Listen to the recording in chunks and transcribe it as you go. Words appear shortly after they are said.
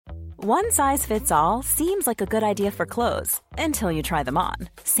One size fits all seems like a good idea for clothes until you try them on.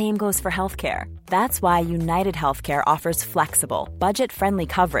 Same goes for healthcare. That's why United Healthcare offers flexible, budget-friendly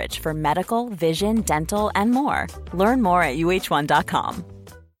coverage for medical, vision, dental, and more. Learn more at uh1.com.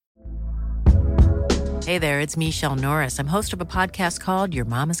 Hey there, it's Michelle Norris. I'm host of a podcast called Your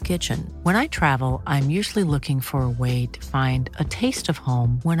Mama's Kitchen. When I travel, I'm usually looking for a way to find a taste of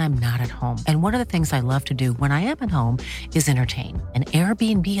home when I'm not at home. And one of the things I love to do when I am at home is entertain. And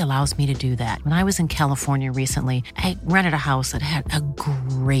Airbnb allows me to do that. When I was in California recently, I rented a house that had a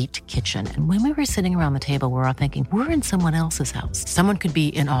great kitchen. And when we were sitting around the table, we were all thinking, we're in someone else's house. Someone could be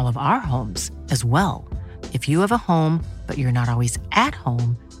in all of our homes as well. If you have a home, but you're not always at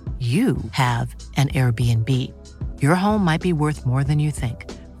home, you have an Airbnb. Your home might be worth more than you think.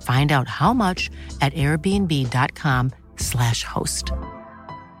 Find out how much at airbnb.com/host.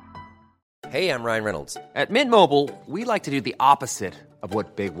 Hey, I'm Ryan Reynolds. At Mint Mobile, we like to do the opposite of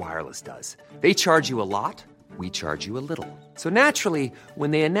what Big Wireless does. They charge you a lot, we charge you a little. So naturally,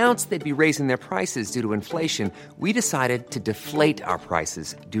 when they announced they'd be raising their prices due to inflation, we decided to deflate our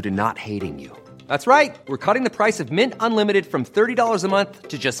prices due to not hating you. That's right. We're cutting the price of Mint Unlimited from $30 a month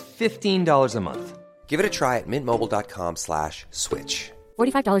to just $15 a month. Give it a try at mintmobile.com/switch.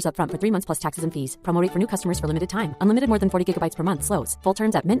 $45 up front for 3 months plus taxes and fees. Promo rate for new customers for limited time. Unlimited more than 40 gigabytes per month. Slows full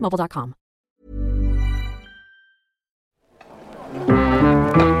terms at mintmobile.com.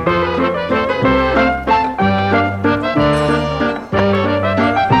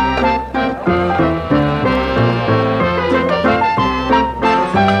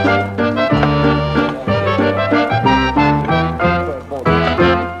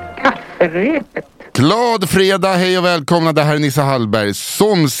 Glad fredag, hej och välkomna. Det här är Nisse Hallberg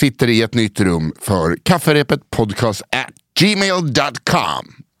som sitter i ett nytt rum för kafferepet.podcast@gmail.com.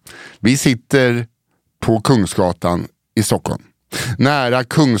 Vi sitter på Kungsgatan i Stockholm. Nära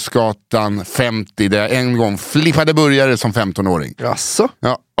Kungsgatan 50, där jag en gång flippade burgare som 15-åring. Jaså?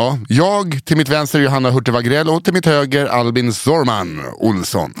 Ja. Jag till mitt vänster Johanna Hurtig Wagrell och till mitt höger Albin Zorman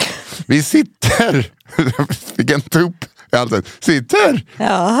Olsson. Vi sitter vilken tupp sitter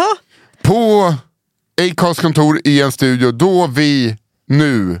på Acast kontor i en studio då vi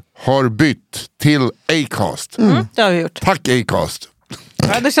nu har bytt till Acast. Det har vi gjort. Tack Acast.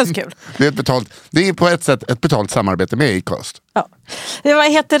 Ja, det känns kul. Det är på ett sätt ett betalt samarbete med Acast. Ja.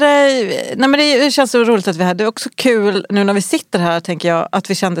 Vad heter det? Nej, men det känns så roligt att vi hade. Det är också kul nu när vi sitter här, tänker jag, att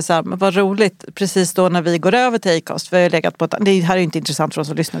vi kände så här, men vad roligt precis då när vi går över till Acast. Vi har ju legat på det här är ju inte intressant för oss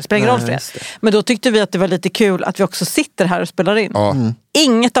att lyssna. Det spelar ingen roll för det. Men då tyckte vi att det var lite kul att vi också sitter här och spelar in. Ja.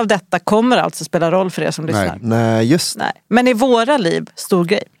 Inget av detta kommer alltså spela roll för er som lyssnar. Nej, just. Nej. Men i våra liv, stor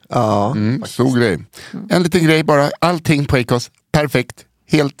grej. Ja. Stor grej. En liten grej bara. Allting på Acast. Perfekt.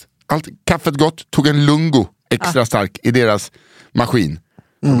 Helt. Kaffet gott. Tog en lungo extra stark i deras maskin.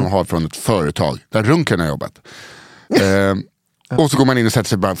 Som de har från ett företag. Där Runken har jobbat. Och så går man in och sätter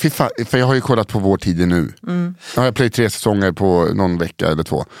sig bara. För jag har ju kollat på Vår tid nu. Jag har plöjt 3 säsonger på någon vecka eller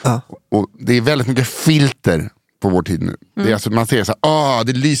 2. Och det är väldigt mycket filter på Vår tid nu. Det är alltså, man ser så här,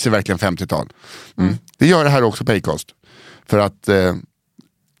 det lyser verkligen 50-tal. Det gör det här också på Acast. För att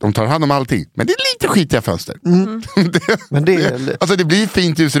de tar hand om allting. Men det är lite skitiga fönster. Men det är... Alltså det blir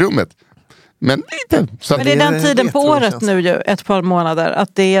fint ljus i rummet. Men lite. Så men det är den tiden på året nu ju, ett par månader,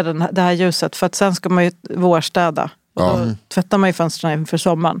 att det är det här ljuset. För att sen ska man ju vårstäda. Och då tvättar man ju fönstren inför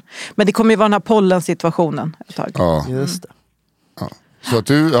sommaren. Men det kommer ju vara den här pollensituationen ett tag. Ja, just det. Ja. Så att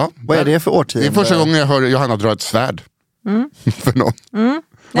vad är det för årtid? Det är första gången jag hör Johanna dra ett svärd. För någon.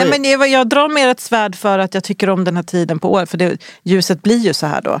 Nej, men jag drar mer ett svärd för att jag tycker om den här tiden på år. För ljuset blir ju så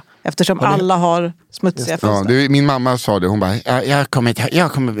här då. Eftersom alla har smutsiga fönster. Min mamma sa det. Hon bara,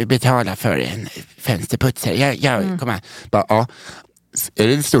 jag kommer betala för en fönsterputsare. Jag kommer bara, är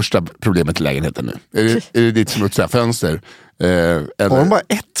det största problemet i lägenheten nu? Är det ditt smutsiga fönster? Har hon bara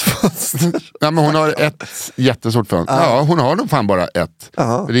ett fönster? Ja, men hon har ett jättestort fönster. Ja, hon har nog fan bara ett.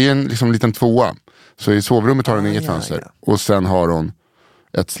 Det är en liksom, liten 2. Så i sovrummet har hon inget fönster. Och sen har hon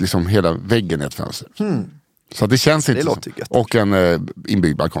liksom hela väggen i ett fönster. Så det känns inte så. Och en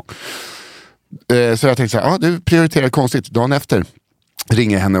inbyggd balkong. Så jag tänkte så här, du prioriterar konstigt. Dagen efter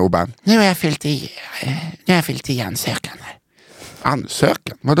ringer henne och bara, nu har jag fyllt i ansökan här.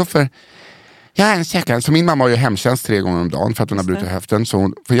 Ansökan? Vadå för? Jag har ansökan. Så min mamma har ju hemtjänst 3 gånger om dagen för att hon har brutit höften. Så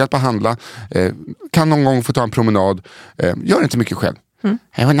hon får hjälpa att handla. Kan någon gång få ta en promenad. Gör inte mycket själv.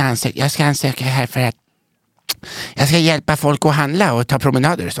 Jag ska ansöka här för att jag ska hjälpa folk att handla och ta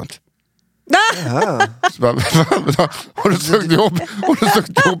promenader och sånt. Har du sökt jobb? Har du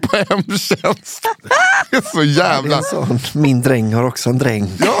sökt jobb på hemtjänst? Det är så jävla... Det är sån. Min dräng har också en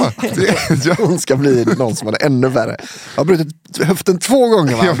dräng. Ja, Hon ska bli någon som är ännu värre. Jag har brutit höften 2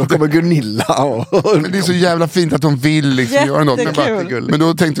 gånger, va? Då kommer Gunilla. Men det är så jävla fint att de vill liksom göra något. Men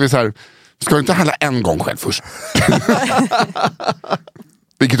då tänkte vi så här, ska du inte handla en gång själv först?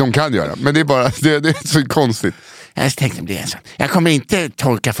 Vilket de kan göra. Men det är bara, det är så konstigt. Jag tänkte det är så. Jag kommer inte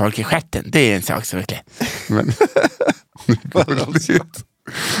torka folk i stjärten. Det är en sak som verkligen. Men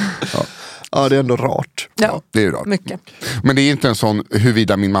ja, det är ändå rart. Ja, det är rart. Mycket. Men det är inte en sån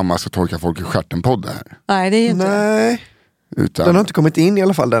huruvida min mamma ska torka folk i stjärten-podd här. Nej, det är inte. Nej. Utan, den har inte kommit in i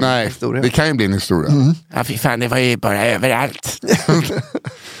alla fall, den nej, historien. Det kan ju bli en historia. Ja, fy fan, det var ju bara överallt.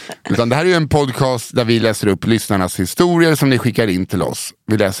 Utan det här är ju en podcast där vi läser upp lyssnarnas historier som ni skickar in till oss.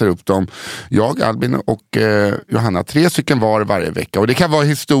 Vi läser upp dem, jag, Albin och Johanna, 3 stycken varje vecka. Och det kan vara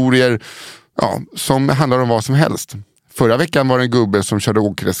historier som handlar om vad som helst. Förra veckan var det en gubbe som körde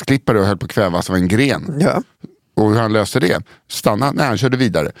åkgräsklippare och höll på att kvävas av en gren. Ja. Och hur han löste det? Stannade när han körde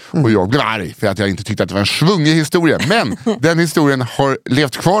vidare. Och jag blev arg för att jag inte tyckte att det var en svungig historia. Men den historien har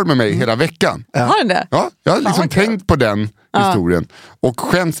levt kvar med mig hela veckan. Har den det? Ja, jag har liksom tänkt på den historien. Och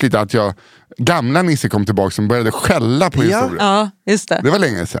skäms lite att gamla Nisse kom tillbaka som började skälla på historien. Ja, just det. Det var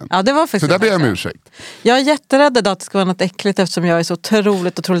länge sedan. Ja, det var faktiskt. Så där ber jag om ursäkt. Jag är jätterädd idag att det ska vara något äckligt eftersom jag är så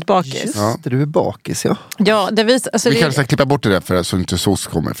otroligt bakis. Just det, du är bakis, ja. Ja, det visar... Alltså, Vi kanske ska klippa bort det där för att så inte sås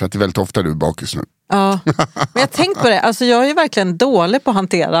kommer. För att det är väldigt ofta du är bakis nu. Ja, men jag har tänkt på det. Alltså, jag är ju verkligen dålig på att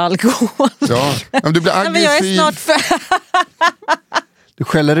hantera alkohol. Ja, men du blir aggressiv. Men jag är snart Du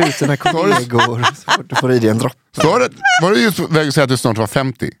skäller ut dina kollegor så fort du får i dig en droppe. Var du just väg att säga att du snart var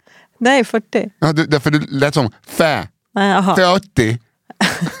 50? Nej, 40. Ja, därför du lät som Nej, jaha. 50.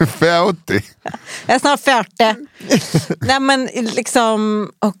 50. Jag är snart 40. Nej, men liksom,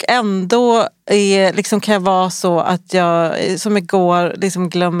 och ändå liksom kan jag vara så att jag som igår liksom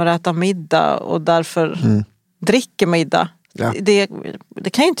glömmer att äta middag och därför dricker middag. Ja. Det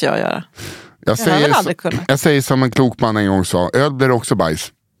kan ju inte jag göra. Jag säger som en klok man en gång sa, öl blir också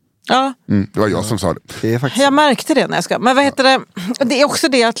bajs. Ja. Det var jag som sa det. Det är faktiskt... Jag märkte det när jag ska. Men vad heter det? Det är också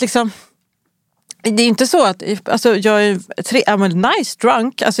det att liksom... Det är inte så att alltså, jag är nice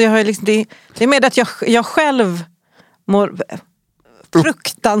drunk. Alltså, jag har liksom, det är med att jag själv mår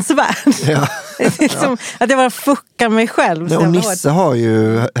fruktansvärt. Ja. Liksom, att jag bara fuckar mig själv. Nej, och Nisse har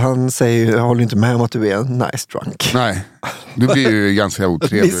ju, han säger ju, jag håller inte med om att du är en nice drunk. Nej, du blir ju ganska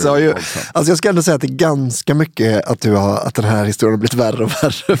otrevlig. Nisse har ju, alltså jag ska ändå säga att det är ganska mycket att den här historien har blivit värre och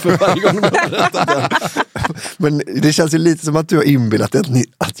värre för varje gång jag berättat den. Men det känns ju lite som att du har inbillat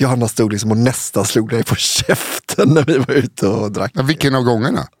att Johanna stod liksom och nästan slog dig på käften när vi var ute och drack. Ja, vilken av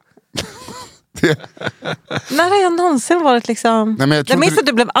gångerna? När har jag någonsin varit liksom... Nej, men jag minns att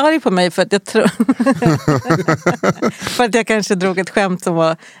du blev arg på mig för att jag tror... för att jag kanske drog ett skämt som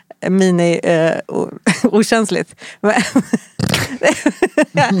var okänsligt. Men...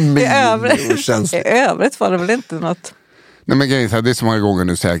 I övrigt var det väl inte något... Nej, men grejen är så här, det är så många gånger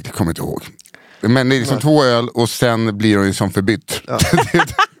nu så jag kommer inte ihåg. Men det är liksom 2 öl och sen blir de ju som förbytt. Ja.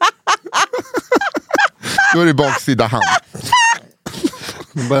 Då är det baksida hand.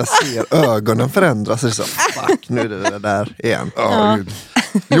 Man bara ser ögonen förändras. Så fuck, nu är det där igen. Ja.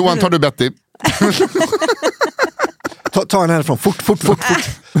 Johan, tar du Betty? ta den härifrån, fort.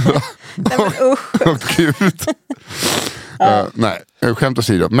 Nej, men usch. Gud. Nej, skämt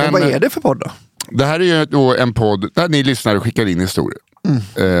åsido. Men vad är det för podd då? Det här är ju då en podd där ni lyssnare skickar in historier.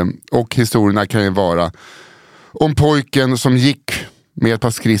 Och historierna kan ju vara om pojken som gick med ett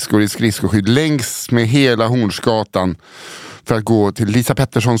par skridskor i skridskoskydd längs med hela Hornsgatan för att gå till Lisa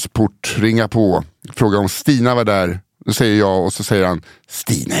Petterssons port, ringa på, fråga om Stina var där. Då säger jag och så säger han,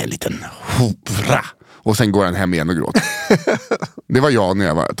 Stina är en liten hora. Och sen går han hem igen och gråter. Det var jag när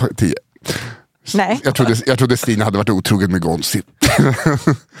jag var 10. Nej. Jag trodde Stina hade varit otrogen med Gonzi.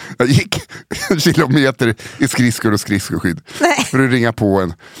 Jag gick kilometer i skridskor och skridskoskydd för att ringa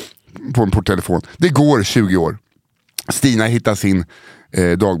på en porttelefon. Det går 20 år. Stina hittade sin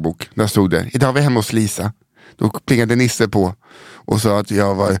dagbok. Där stod det, idag var vi hemma hos Lisa. Då plingade Nisse på och sa att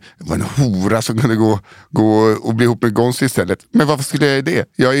jag var en hora som kunde gå och bli ihop med Gonzi istället. Men varför skulle jag det?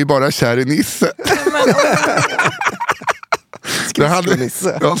 Jag är ju bara kär i Nisse.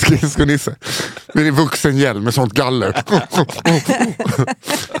 Skridsko-Nisse. Ja, skridsko-Nisse. Med en vuxen hjälm med sånt galler.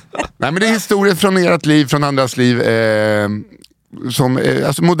 Nej, men det är historier från ert liv, från andras liv. Som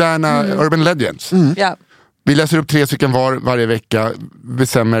alltså moderna urban legends. Ja. Vi läser upp 3 stycken varje vecka.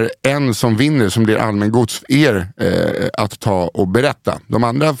 Bestämmer en som vinner, som blir allmängods för er att ta och berätta. De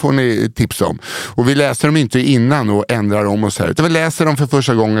andra får ni tipsa om. Och vi läser dem inte innan och ändrar om och så här. Utan vi läser dem för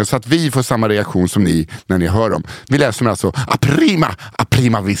första gången så att vi får samma reaktion som ni när ni hör dem. Vi läser dem alltså a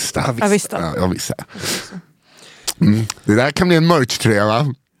prima vista. Ja, visst. Ja, vissa. Det där kan bli en merch-tröja,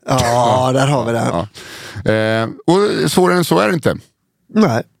 va? Ja, där har vi det. Ja. Och svårare än så är det inte.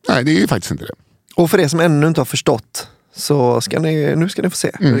 Nej, det är ju faktiskt inte det. och för er som ännu inte har förstått så ska ni få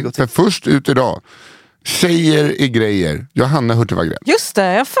se hur det går till. För först ut idag, tjejer i grejer, Johanna Hurtig Wagrell. Just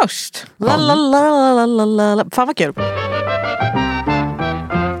det, jag först. Fan vad kul.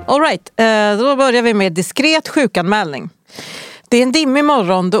 All right, då börjar vi med diskret sjukanmälning. Det är en dimmig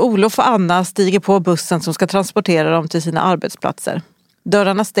morgon då Olof och Anna stiger på bussen som ska transportera dem till sina arbetsplatser.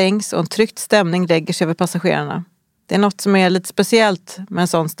 Dörrarna stängs och en tryckt stämning lägger sig över passagerarna. Det är något som är lite speciellt med en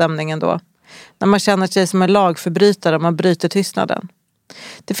sån stämning ändå. När man känner sig som en lagförbrytare och man bryter tystnaden.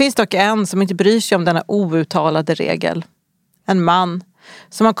 Det finns dock en som inte bryr sig om denna outtalade regel. En man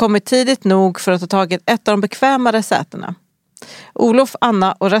som har kommit tidigt nog för att ha tagit ett av de bekvämare sätena. Olof,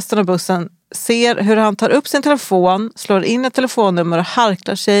 Anna och resten av bussen ser hur han tar upp sin telefon, slår in ett telefonnummer och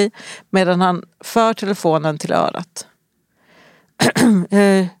harklar sig medan han för telefonen till örat.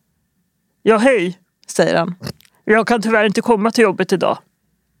 Ja, hej, säger han. Jag kan tyvärr inte komma till jobbet idag.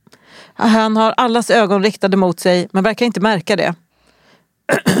 Han har allas ögon riktade mot sig men verkar inte märka det.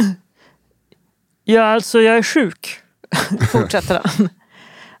 Ja, alltså jag är sjuk. Fortsätter han.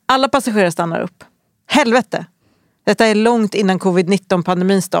 Alla passagerare stannar upp. Helvete! Detta är långt innan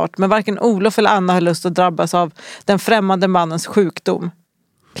covid-19-pandemins start, men varken Olof eller Anna har lust att drabbas av den främmande mannens sjukdom.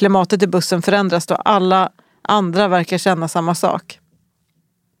 Klimatet i bussen förändras då alla andra verkar känna samma sak.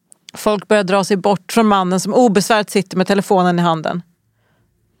 Folk börjar dra sig bort från mannen som obesvärt sitter med telefonen i handen.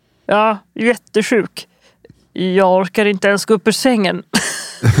 Ja, jättesjuk. Jag orkar inte ens gå upp ur sängen.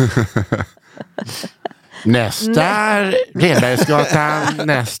 Nästa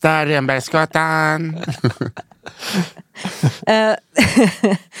Renbergsgatan.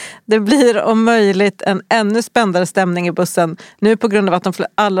 Det blir om möjligt en ännu spännande stämning i bussen. Nu på grund av att de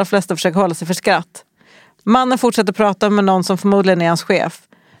allra flesta försöker hålla sig för skratt. Mannen fortsätter prata med någon som förmodligen är hans chef.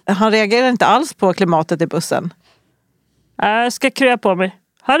 Han reagerar inte alls på klimatet i bussen. Jag ska krya på mig.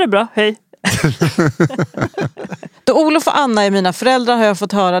 Ha det bra, hej. Då Olof och Anna är mina föräldrar har jag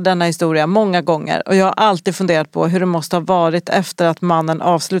fått höra denna historia många gånger. Och jag har alltid funderat på hur det måste ha varit efter att mannen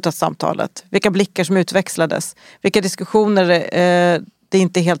avslutat samtalet. Vilka blickar som utväxlades. Vilka diskussioner det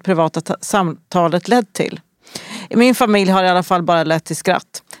inte helt privata samtalet ledd till. I min familj har det i alla fall bara lett till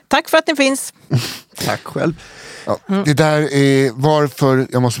skratt. Tack för att ni finns. Tack själv. Ja, det där är varför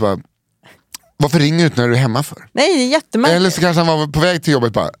ringer du ut när du är hemma för? Nej, det är jättemärkligt. Eller så kanske han var på väg till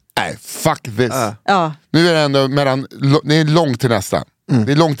jobbet bara, nej, fuck this. Ja. Nu är det ändå det är långt till nästa.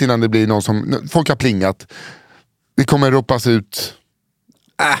 Det är långt innan det blir någon som, folk har plingat. Det kommer ropas ut.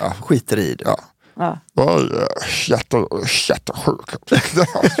 Skiter i det. Ja. Jättesjuk.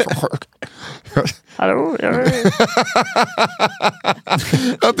 Hallå,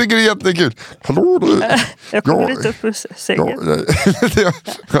 Jag tycker det är jättekul. Hallå du. jag kommer lite upp ur sängen.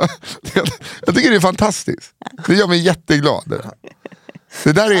 Jag tycker det är fantastiskt. Det gör mig jätteglad.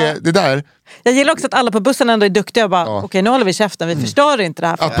 Det där. Jag gillar också att alla på bussen ändå är duktiga och bara, okej, nu håller vi käften, vi förstör inte det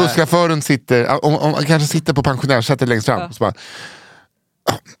här. Att busschauffören sitter, om kanske sitter på pensionärssätet längst fram och så bara,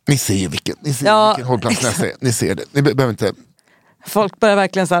 ni ser vilken hållplats nästa är. Ni ser det. Ni behöver inte. Folk börjar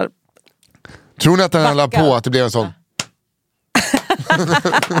verkligen så här. Tror ni att den la på att det blev en sån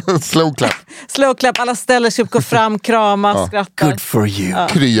slow clap, alla ställer sig upp, går fram, kramas, skrattar. Good for you.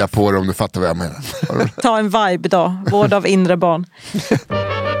 Krya på det om du fattar vad jag menar. Ta en vibe idag, vård av inre barn.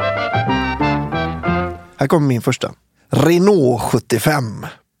 Här kommer min första. Renault 75.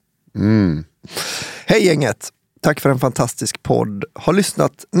 Hej gänget. Tack för en fantastisk podd. Har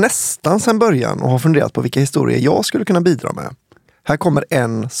lyssnat nästan sedan början och har funderat på vilka historier jag skulle kunna bidra med. Här kommer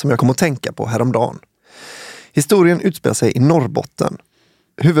en som jag kom att tänka på häromdagen. Historien utspelar sig i Norrbotten.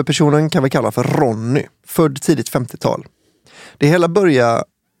 Huvudpersonen kan vi kalla för Ronny, född tidigt 50-tal. Det hela började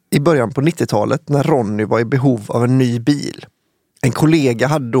i början på 90-talet när Ronny var i behov av en ny bil. En kollega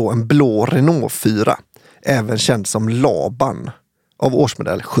hade då en blå Renault 4, även känd som Laban, av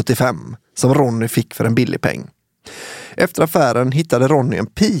årsmodell 75, som Ronny fick för en billig peng. Efter affären hittade Ronny en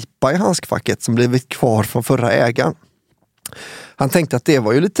pipa i handskfacket som blivit kvar från förra ägaren. Han tänkte att det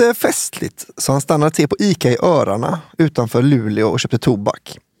var ju lite festligt, så han stannade till på Ica i Örarna utanför Luleå och köpte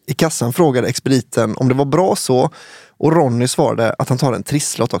tobak. I kassan frågade expediten om det var bra så, och Ronny svarade att han tar en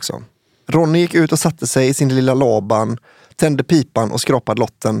trisslott också. Ronny gick ut och satte sig i sin lilla Laban, tände pipan och skrapade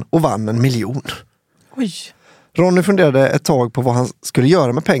lotten och vann 1 miljon. Oj. Ronny funderade ett tag på vad han skulle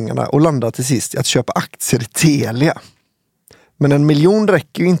göra med pengarna och landade till sist i att köpa aktier i Telia. Men 1 miljon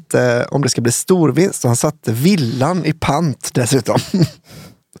räcker ju inte om det ska bli storvinst, och han satte villan i pant dessutom.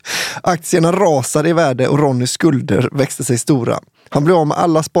 Aktierna rasade i värde och Ronnys skulder växte sig stora. Han blev av med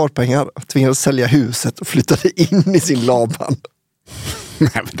alla sparpengar, tvingades sälja huset och flyttade in i sin Laban.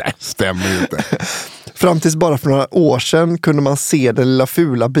 Nej, men det stämmer ju inte. Fram tills bara för några år sedan kunde man se den lilla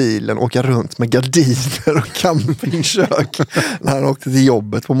fula bilen åka runt med gardiner och campingkök när han åkte till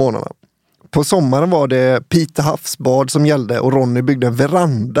jobbet på morgnarna. På sommaren var det Pite havsbad som gällde och Ronny byggde en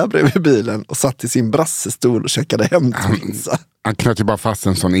veranda bredvid bilen och satt i sin brassestol och käkade hemtpizza. Han knöt ju bara fast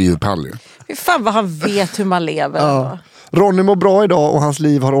en sån EU-pall. Fy fan vad han vet hur man lever. Ja. Ronny mår bra idag och hans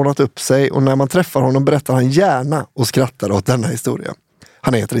liv har ordnat upp sig, och när man träffar honom berättar han gärna och skrattar åt denna historia.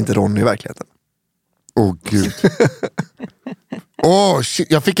 Han heter inte Ronny i verkligheten. Åh gud.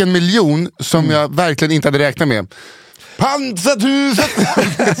 Shit. Jag fick 1 miljon som jag verkligen inte hade räknat med. Pansarhuset!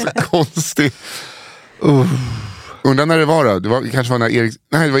 Det är så konstigt. Undrar när det var då? Det var, kanske var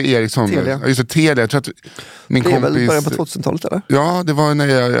när det var Eriksson. Telia. Ja, just det, Telia. Jag tror att min det är kompis... väl början på 2000-talet eller? Ja, det var när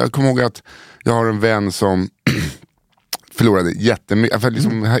jag kommer ihåg att jag har en vän som förlorade jättemycket. För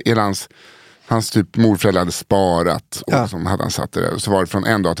liksom hela hans typ morföräldrar hade sparat och som hade han satt det där. Och så var det från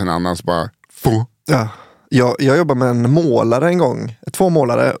en dag till en annan så bara... Ja. Jag jobbade med en målare en gång. 2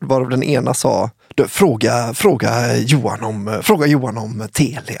 målare, varav den ena sa fråga Johan om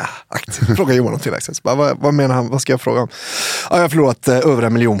Telia-aktier. Fråga Johan om Telia-aktier. Vad menar han? Vad ska jag fråga om? Ja, jag har förlorat över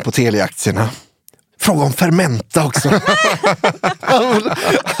 1 miljon på Telia-aktierna. Fråga om Fermenta också.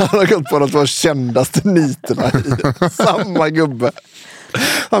 Han har gått på de 2 kändaste nyterna i samma gubbe.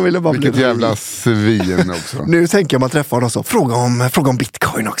 Han ville bara vilket jävla svin också. Nu tänker jag man träffar honom så. Fråga om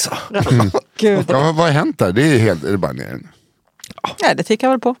Bitcoin också. Gud. Ja, vad har hänt där? Det är det bara ner. Nej, det tycker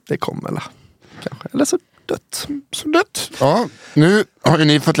jag väl på. Det kommer eller kanske. Eller så dött. Ja, nu har ju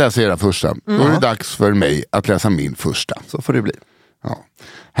ni fått läsa era första. Då är det dags för mig att läsa min första. Så får det bli. Ja.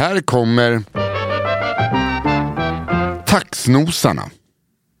 Här kommer Taxnosarna.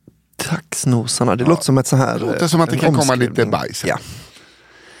 Taxnosarna, det låter som ett så här... Det låter som att det kan komma lite bajs. Ja.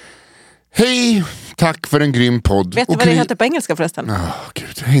 Hej, tack för en grym podd. Vet du vad det heter på engelska förresten? Gud,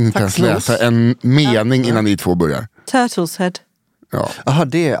 jag hinner inte ens läsa en mening innan ni 2 börjar. Turtle's head. Ja. Jaha,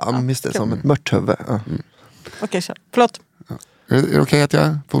 det är just det, som ett mörthuvud. Ja. Okej, kör. Förlåt. Är det okej att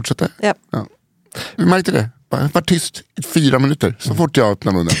jag fortsätter? Ja. Du märkte det? Var tyst i 4 minuter. Så fort jag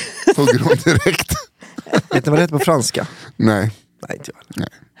öppnar munnen. Hugger hon direkt. Vet ni vad det heter på franska? Nej. Nej, inte jag.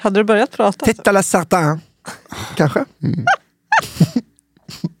 Hade du börjat prata? Titta la sartin. Kanske?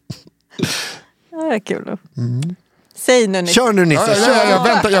 Det är kul. Säg nu Nisse. Kör nu Nisse.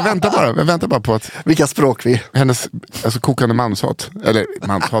 Jag väntar bara på att vilka språk vi... hennes kokande manshat. Eller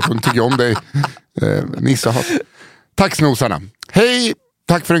manshat, hon tycker om dig. Nissehat. Tack snosarna. Hej,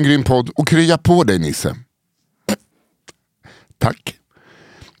 tack för en grym podd. Och krya på dig Nisse. Tack.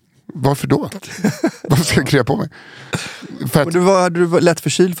 Varför då? Varför ska jag krya på mig? För att... Du var lätt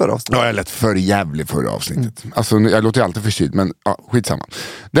förkyld förra avsnittet. Ja, jag lät för jävlig förra avsnittet. Alltså, jag låter alltid förkyld, men skitsamma.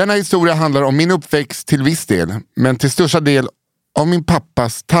 Denna historia handlar om min uppväxt till viss del, men till största del av min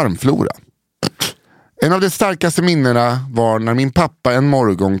pappas tarmflora. En av de starkaste minnena var när min pappa en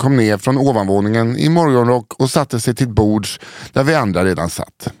morgon kom ner från ovanvåningen i morgonrock och satte sig till bords där vi andra redan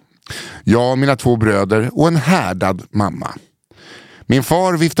satt. Jag, mina 2 bröder och en härdad mamma. Min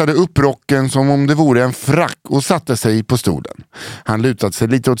far viftade upp rocken som om det vore en frack och satte sig på stolen. Han lutade sig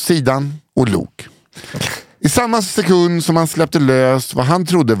lite åt sidan och log. I samma sekund som han släppte lös vad han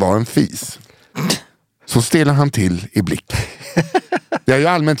trodde var en fis, så stelade han till i blick. Det är ju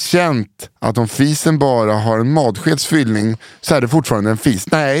allmänt känt att om fisen bara har en matskedsfyllning så är det fortfarande en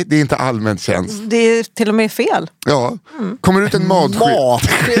fis. Nej, det är inte allmänt känt. Det är till och med fel. Ja, kommer ut en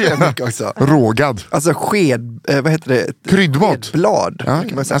matsked också. Rågad. Alltså sked, vad heter det? Kryddmat. Skedblad. Ja,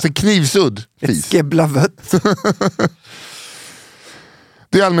 alltså knivsudd fis. Ett skeblavött.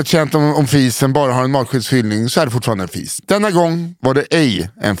 Det är allmänt känt om fisen bara har en matskedsfyllning så är det fortfarande en fis. Denna gång var det ej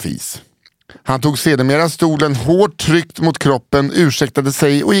en fis. Han tog sedermera stolen hårt tryckt mot kroppen, ursäktade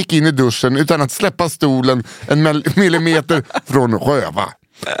sig och gick in i duschen utan att släppa stolen en millimeter från röva.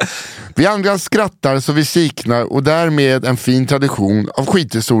 Vi andra skrattar så vi kiknar och därmed en fin tradition av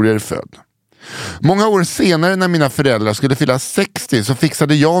skithistorier född. Många år senare när mina föräldrar skulle fylla 60 så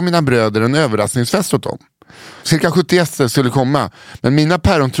fixade jag och mina bröder en överraskningsfest åt dem. Cirka 70 gäster skulle komma, men mina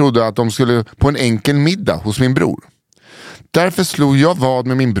päron trodde att de skulle på en enkel middag hos min bror. Därför slog jag vad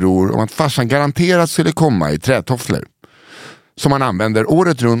med min bror om att farsan garanterat skulle komma i trätofflor, som han använder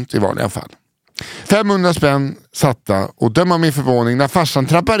året runt i vanliga fall. 500 spänn satta och döma min förvåning när farsan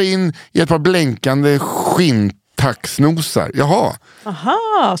trappar in i ett par blänkande taxnosar. Jaha.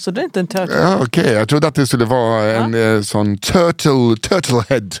 Aha, så det är inte en turtle. Ja, okej. Jag trodde att det skulle vara en sån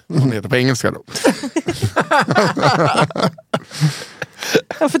turtlehead. Som heter på engelska då.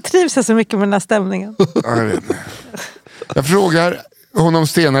 Varför trivs jag så mycket med den här stämningen? Ja, jag vet inte. Jag frågar honom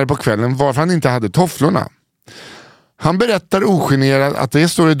senare på kvällen varför han inte hade tofflorna. Han berättar ogenerat att det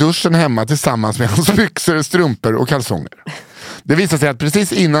står i duschen hemma tillsammans med hans byxor, strumpor och kalsonger. Det visar sig att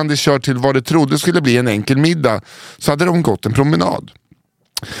precis innan de kör till vad de trodde skulle bli en enkel middag så hade de gått en promenad.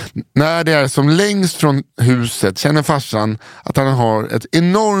 När det är som längst från huset känner farsan att han har ett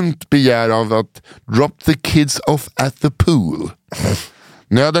enormt begär av att drop the kids off at the pool.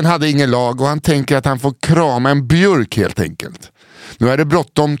 Nöden hade ingen lag och han tänker att han får krama en björk helt enkelt. Nu är det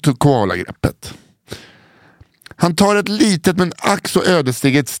bråttom till koalagreppet. Han tar ett litet men ack så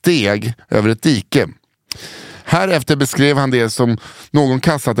ödesdigert steg över ett dike. Härefter beskrev han det som någon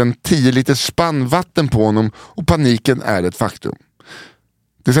kastat en 10 liters spannvatten på honom och paniken är ett faktum.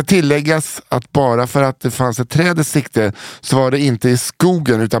 Det ska tilläggas att bara för att det fanns ett träd i sikte så var det inte i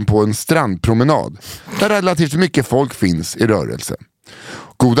skogen utan på en strandpromenad där relativt mycket folk finns i rörelse.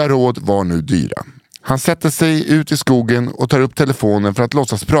 Goda råd var nu dyra. Han sätter sig ut i skogen och tar upp telefonen för att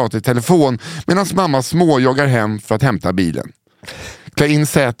låtsas prata i telefon medan mamma småjoggar hem för att hämta bilen. Klä in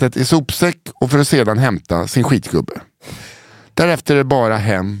sätet i sopsäck och för att sedan hämta sin skitgubbe. Därefter är det bara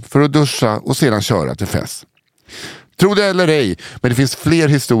hem för att duscha och sedan köra till fest. Tro det eller ej, men det finns fler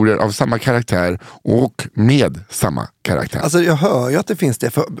historier av samma karaktär och med samma karaktär. Alltså jag hör ju att det finns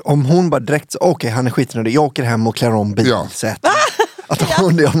det, för om hon bara direkt okej, han är skitnödig, jag åker hem och klär om bilsätet. Ja. Att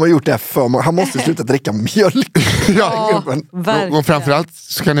hon har gjort det här för mig. Han måste sluta dricka mjölk. Ja, och framförallt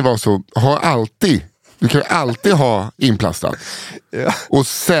så kan det vara så, du kan alltid ha inplastat. Ja. Och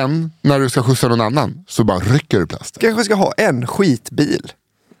sen när du ska skjutsa någon annan så bara rycker du plasten. Kanske ska ha en skitbil.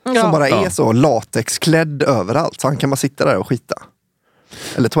 Som bara är så latexklädd överallt. Så han kan bara sitta där och skita.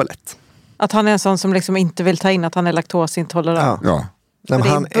 Eller toalett. Att han är en sån som liksom inte vill ta in att han är laktosintolerant. Ja. Nej,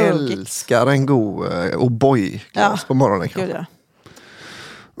 han älskar en god O'boy-glas på morgonen. Gud, ja.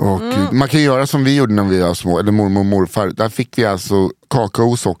 Och man kan göra som vi gjorde när vi var små, eller mormor och morfar. Där fick vi alltså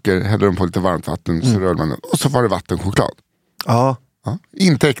kakao och socker, hällde dem på lite varmt vatten, så rörde man den. Och så var det vattenchoklad. Ja.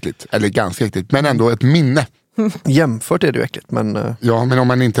 Inte äckligt, eller ganska äckligt, men ändå ett minne. Jämfört är det ju äckligt, men... Ja, men om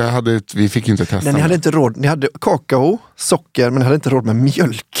man inte hade, vi fick inte testa. Nej, ni hade inte råd, ni hade kakao, socker, men ni hade inte råd med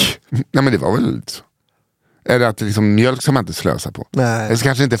mjölk. Nej, men det var väl så. Eller att liksom mjölk som man inte slösar på. Nej. Eller så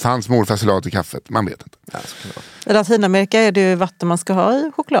kanske inte fanns morfarsalat i kaffet, man vet inte. Ja, i Latinamerika är det ju vatten man ska ha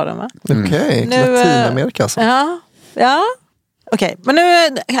i chokladen, va? Okej, Latinamerika alltså. Ja. Okej, men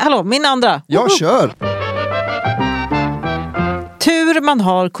nu, hallå, min andra. Jag kör! Tur man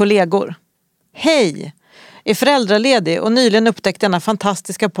har kollegor. Hej! Är föräldraledig och nyligen upptäckt denna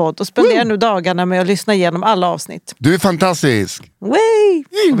fantastiska podd och spenderar nu dagarna med att lyssna igenom alla avsnitt. Du är fantastisk! Way!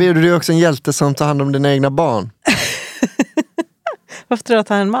 Du är också en hjälte som tar hand om dina egna barn. Varför tror du att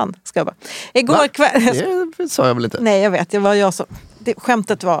han är en man? Ska jag bara. Igår kväll... Det sa jag väl inte. Nej, jag vet. Det var jag som...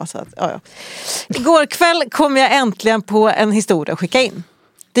 Skämtet var så att... Ja. Igår kväll kom jag äntligen på en historia att skicka in.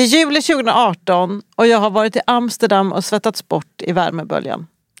 Det är juli 2018 och jag har varit i Amsterdam och svettats bort i värmeböljan.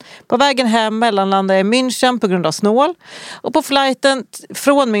 På vägen hem mellanlandade jag i München på grund av snål. Och på flighten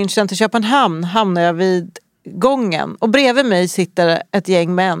från München till Köpenhamn hamnar jag vid gången. Och bredvid mig sitter ett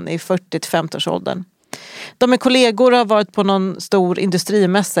gäng män i 40-50-årsåldern. De är kollegor och har varit på någon stor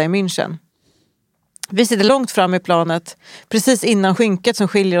industrimässa i München. Vi sitter långt fram i planet, precis innan skynket som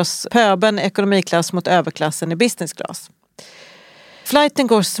skiljer oss pöben i ekonomiklass mot överklassen i business class. Flighten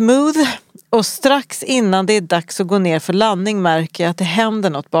går smooth och strax innan det är dags att gå ner för landning märker jag att det händer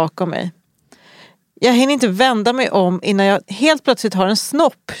något bakom mig. Jag hinner inte vända mig om innan jag helt plötsligt har en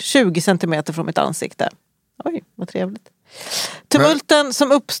snopp 20 centimeter från mitt ansikte. Oj, vad trevligt. Tumulten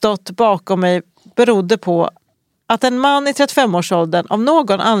som uppstått bakom mig berodde på att en man i 35-årsåldern av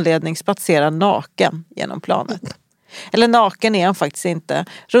någon anledning spatserar naken genom planet. Eller naken är han faktiskt inte.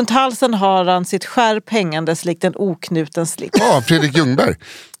 Runt halsen har han sitt skärp hängandes likt en oknuten slips. Ja, Fredrik Ljungberg.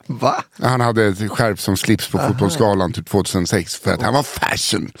 Va? Han hade ett skärp som slips på fotbollsskalan typ 2006 för att han var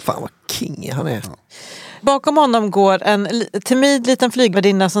fashion. Fan vad king han är. Ja. Bakom honom går en timid liten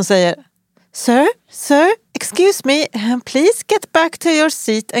flygvärdinna som säger: Sir, excuse me, please get back to your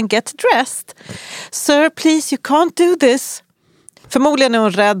seat and get dressed. Sir, please, you can't do this. Förmodligen är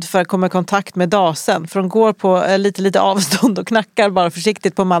hon rädd för att komma i kontakt med dasen, för hon går på lite avstånd och knackar bara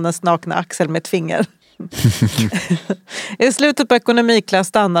försiktigt på mannens nakna axel med ett finger. I slutet på ekonomiklass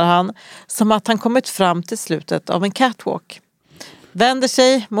stannar han som att han kommit fram till slutet av en catwalk. Vänder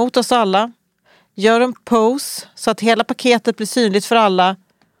sig mot oss alla, gör en pose så att hela paketet blir synligt för alla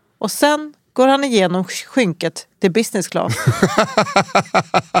och sen går han igenom skynket till business class.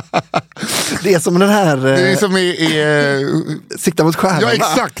 Det är som den här... Det är som Sikta mot stjärnorna. Ja,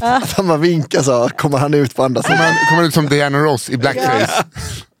 exakt. Att han bara vinkar så kommer han ut på andra sidan. Kommer ut som Diana Ross i blackface.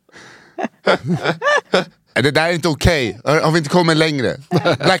 Det där är inte okej. Har vi inte kommit längre?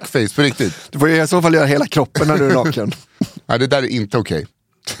 Blackface på riktigt. Du får i så fall göra hela kroppen när du är naken. Ja, det där är inte okej.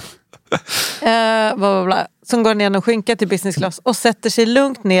 Som går igenom skynket till business class och sätter sig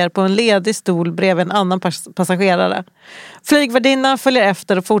lugnt ner på en ledig stol bredvid en annan passagerare. Flygvärdinnan följer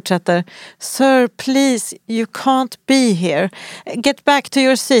efter och fortsätter: Sir, please, you can't be here. Get back to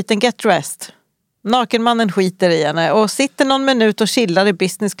your seat and get dressed. Nakenmannen skiter i henne och sitter någon minut och chillar i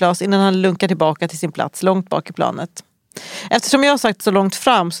business class innan han lunkar tillbaka till sin plats långt bak i planet. Eftersom jag sagt så långt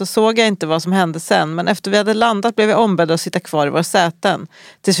fram så såg jag inte vad som hände sen, men efter vi hade landat blev vi ombedda att sitta kvar i våra säten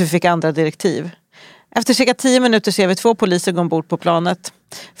tills vi fick andra direktiv. Efter cirka 10 minuter ser vi 2 poliser gå ombord på planet.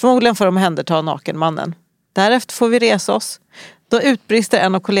 Förmodligen får de händerta nakenmannen. Därefter får vi resa oss. Då utbrister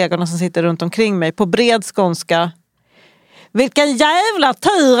en av kollegorna som sitter runt omkring mig på bred skånska: vilken jävla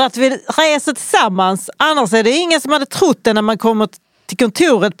tur att vi reser tillsammans. Annars är det ingen som hade trott det när man kommer till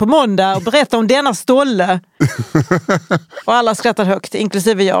kontoret på måndag och berättar om denna stolle. Och alla skrattar högt,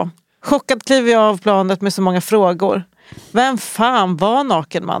 inklusive jag. Chockad kliver jag av planet med så många frågor. Vem fan var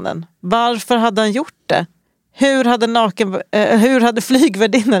nakenmannen? Varför hade han gjort det? Hur hade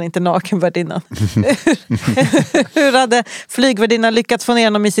flygvärdinnan, inte nakenvärdinnan, hur hade flygvärdinnan lyckats få ner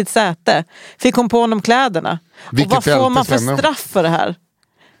honom i sitt säte? Fick hon på honom kläderna? Vilket och vad får man för straff för det här?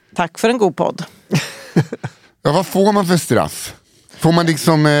 Tack för en god podd. Ja, vad får man för straff? Får man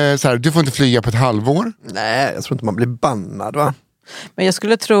liksom så här, du får inte flyga på ett halvår? Nej, jag tror inte man blir bannad, va? Men jag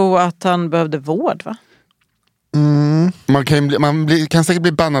skulle tro att han behövde vård, va? Man kan säkert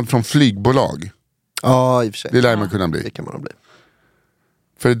bli bannad från flygbolag. Ja, i och för sig. Det lär man kunna bli. Det kan man bli.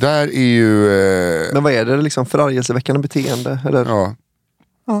 För det där är ju... Men vad är det, liksom förargelseväckande beteende? Eller? Ja.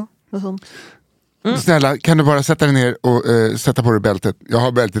 Ja, det är sånt. Snälla, kan du bara sätta dig ner och sätta på dig bältet? Jag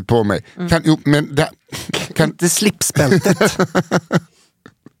har bältet på mig. Det slipsbältet.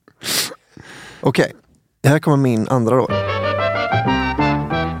 Okej, det här kommer min andra då.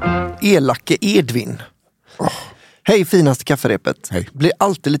 Elake Edvin. Hej finaste kafferepet. Hej. Blir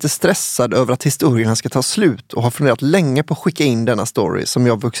alltid lite stressad över att historierna ska ta slut och har funderat länge på att skicka in denna story som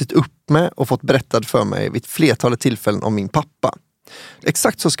jag vuxit upp med och fått berättad för mig vid ett flertalet tillfällen om min pappa.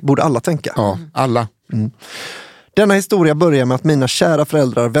 Exakt så borde alla tänka. Ja, alla. Denna historia börjar med att mina kära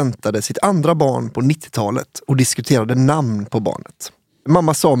föräldrar väntade sitt andra barn på 90-talet och diskuterade namn på barnet.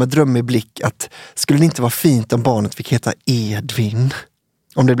 Mamma sa med drömmig blick att skulle det inte vara fint om barnet fick heta Edvin?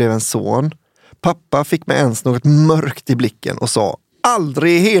 Om det blev en son. Pappa fick med ens något mörkt i blicken och sa: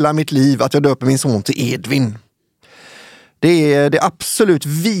 aldrig i hela mitt liv att jag döper min son till Edvin. Det är det absolut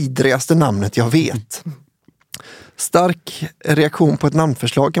vidrigaste namnet jag vet. Stark reaktion på ett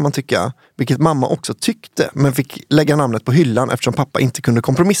namnförslag kan man tycka, vilket mamma också tyckte, men fick lägga namnet på hyllan eftersom pappa inte kunde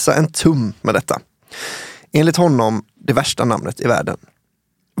kompromissa en tum med detta. Enligt honom det värsta namnet i världen.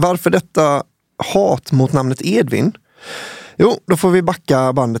 Varför detta hat mot namnet Edvin? Jo, då får vi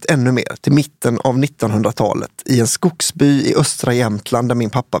backa bandet ännu mer till mitten av 1900-talet i en skogsby i östra Jämtland där min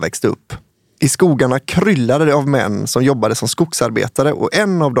pappa växte upp. I skogarna kryllade det av män som jobbade som skogsarbetare och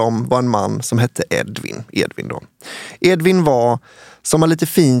en av dem var en man som hette Edvin. Edvin var, som man lite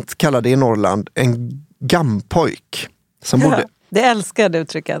fint kallade i Norrland, en gampojk. Som bodde... Det älskar det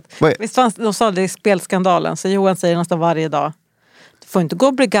uttrycket. Visst fanns de sa det i spelskandalen, så Johan säger nästan varje dag: du får inte gå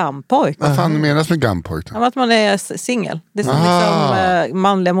och bli gampojk. Vad fan menas med gampojk då? Att man är singel. Det är som liksom,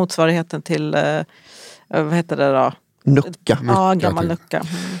 manliga motsvarigheten till vad heter det då? Nucka. Ja, gammal nucka.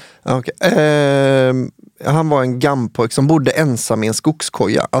 Okay. Han var en gampojk som bodde ensam i en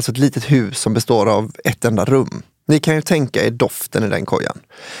skogskoja. Alltså ett litet hus som består av ett enda rum. Ni kan ju tänka er doften i den kojan.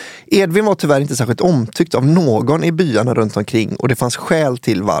 Edvin var tyvärr inte särskilt omtyckt av någon i byarna runt omkring och det fanns skäl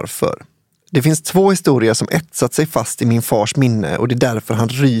till varför. Det finns 2 historier som etsat sig fast i min fars minne och det är därför han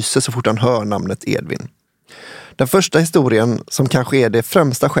ryser så fort han hör namnet Edvin. Den första historien, som kanske är det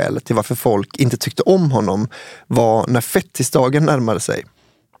främsta skälet till varför folk inte tyckte om honom, var när fettisdagen närmade sig.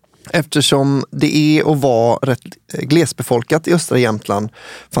 Eftersom det är och var rätt glesbefolkat i östra Jämtland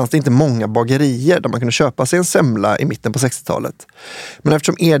fanns det inte många bagerier där man kunde köpa sig en semla i mitten på 60-talet. Men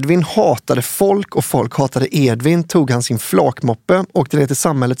eftersom Edvin hatade folk och folk hatade Edvin tog han sin flakmoppe, åkte ner till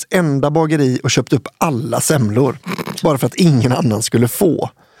samhällets enda bageri och köpte upp alla semlor. Bara för att ingen annan skulle få.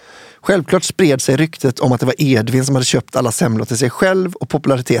 Självklart spred sig ryktet om att det var Edvin som hade köpt alla semlor till sig själv och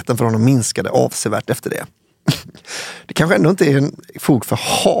populariteten för honom minskade avsevärt efter det. Det kanske ändå inte är en fog för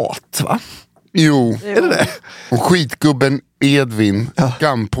hat, va? Jo. Är det det? Och skitgubben Edvin,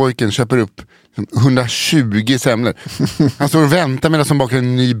 gampojken, köper upp 120 semlor. Han står och väntar medan de bakar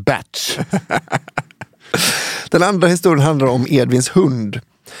en ny batch. Den andra historien handlar om Edvins hund.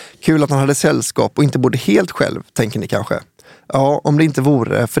 Kul att han hade sällskap och inte bodde helt själv, tänker ni kanske. Ja, om det inte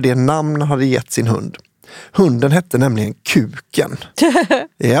vore för det namn han hade gett sin hund. Hunden hette nämligen Kuken.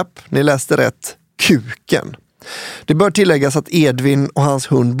 Japp, ni läste rätt. Kuken. Det bör tilläggas att Edvin och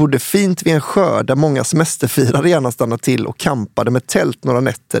hans hund bodde fint vid en sjö där många semesterfirare gärna stannade till och kampade med tält några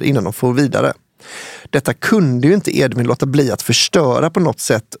nätter innan de får vidare. Detta kunde ju inte Edvin låta bli att förstöra på något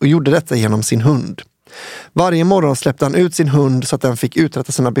sätt och gjorde detta genom sin hund. Varje morgon släppte han ut sin hund så att den fick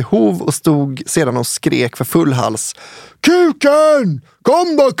uträtta sina behov och stod sedan och skrek för full hals: Kuken!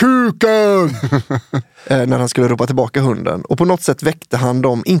 Kom då, Kuken! När han skulle ropa tillbaka hunden. Och på något sätt väckte han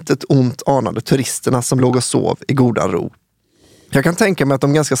de inte ett ont anade turisterna som låg och sov i godan ro. Jag kan tänka mig att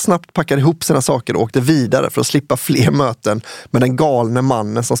de ganska snabbt packade ihop sina saker och åkte vidare för att slippa fler möten med den galne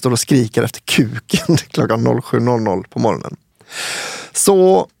mannen som står och skriker efter kuken klockan 07.00 på morgonen.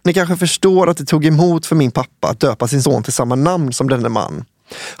 Så ni kanske förstår att det tog emot för min pappa att döpa sin son till samma namn som denne man.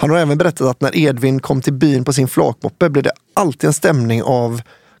 Han har även berättat att när Edvin kom till byn på sin flakmoppe blev det alltid en stämning av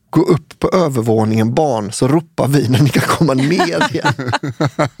gå upp på övervåningen barn så ropar vi när ni kan komma ner igen.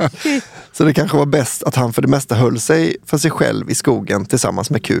 Så det kanske var bäst att han för det mesta höll sig för sig själv i skogen tillsammans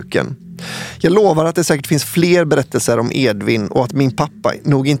med kuken. Jag lovar att det säkert finns fler berättelser om Edvin och att min pappa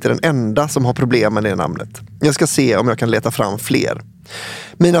nog inte är den enda som har problem med det namnet. Jag ska se om jag kan leta fram fler.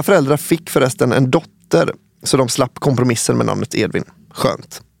 Mina föräldrar fick förresten en dotter så de slapp kompromissen med namnet Edvin.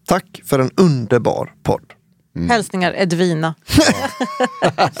 Skönt. Tack för en underbar podd. Hälsningar Edvina.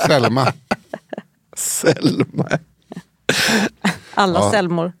 Selma. Selma. Alla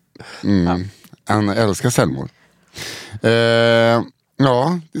Selmor. Han älskar Selmor.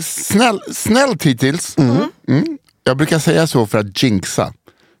 Ja, snällt hittills. Jag brukar säga så för att jinxa.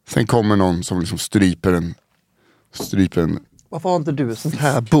 Sen kommer någon som liksom stryper en. Varför har inte du sånt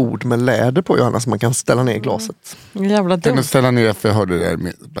här bord med läder på, Johanna, som man kan ställa ner glaset? Jävla Kan du dumt. ställa ner, för jag hörde det där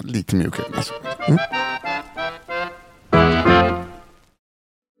med lite mjukare. Alltså.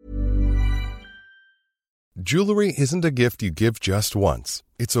 Jewelry isn't a gift you give just once.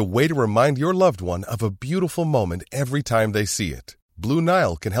 It's a way to remind your loved one of a beautiful moment every time they see it. Blue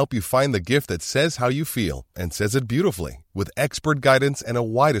Nile can help you find the gift that says how you feel and says it beautifully, with expert guidance and a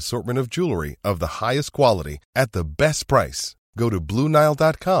wide assortment of jewelry of the highest quality at the best price. Go to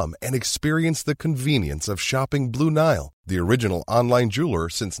BlueNile.com and experience the convenience of shopping Blue Nile, the original online jeweler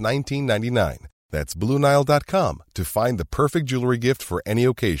since 1999. That's BlueNile.com to find the perfect jewelry gift for any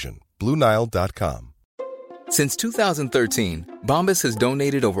occasion. BlueNile.com. Since 2013, Bombas has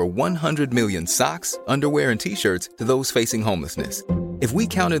donated over 100 million socks, underwear, and T-shirts to those facing homelessness. If we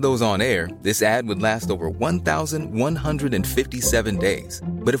counted those on air, this ad would last over 1,157 days.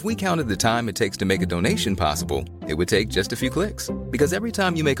 But if we counted the time it takes to make a donation possible, it would take just a few clicks. Because every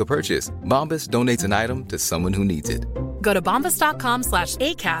time you make a purchase, Bombas donates an item to someone who needs it. Go to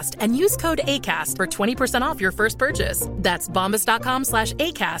bombas.com/ACAST and use code ACAST for 20% off your first purchase. That's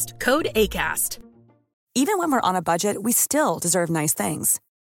bombas.com/ACAST, code ACAST. Even when we're on a budget, we still deserve nice things.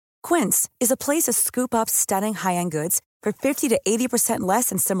 Quince is a place to scoop up stunning high-end goods for 50 to 80% less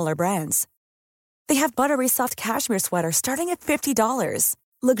than similar brands. They have buttery soft cashmere sweaters starting at $50,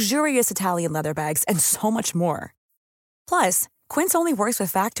 luxurious Italian leather bags, and so much more. Plus, Quince only works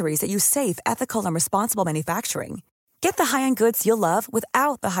with factories that use safe, ethical, and responsible manufacturing. Get the high-end goods you'll love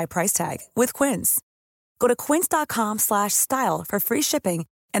without the high price tag with Quince. Go to quince.com/style for free shipping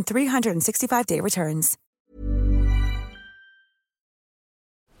and 365-day returns.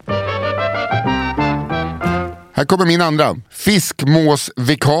 Här kommer min andra.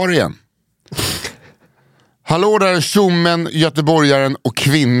 Fiskmåsvikarien. Hallå där, tjommen, göteborgaren och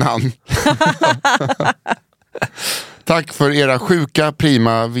kvinnan. Tack för era sjuka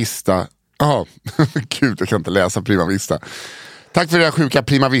prima vista. Jaha, gud, jag kan inte läsa prima vista. Tack för era sjuka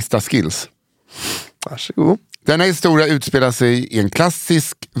prima vista skills. Varsågod. Denna historia utspelar sig i en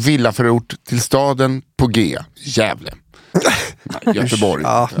klassisk villaförort till staden på G, Gävle. Göteborg.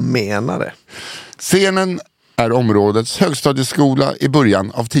 Ja, menar det. Scenen är områdets högstadieskola i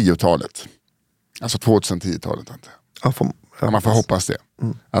början av 10-talet. Alltså 2010-talet. Man får hoppas det.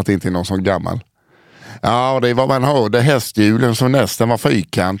 Att det inte är någon som gammal. Ja, det var man hörde hästhjulen som nästan var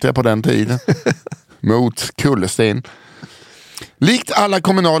fyrkantiga på den tiden. Mot kullersten. Likt alla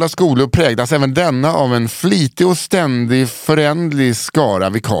kommunala skolor präglas även denna av en flitig och ständig förändlig skara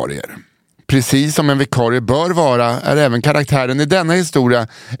vikarier. Precis som en vikarie bör vara är även karaktären i denna historia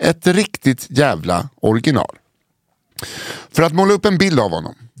ett riktigt jävla original. För att måla upp en bild av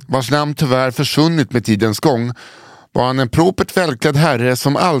honom vars namn tyvärr försvunnit med tidens gång, var han en propert välklädd herre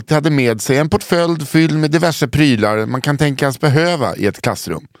som alltid hade med sig en portfölj fylld med diverse prylar man kan tänkas behöva i ett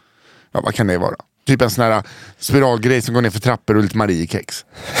klassrum. Ja, vad kan det vara? Typ en sån här spiralgrej som går ner för trappor och lite Mariekex.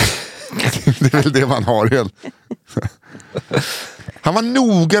 Det är väl det man har helt. Han var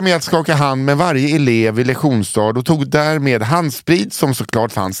noga med att skaka hand med varje elev i lektionsstad och tog därmed handsprit som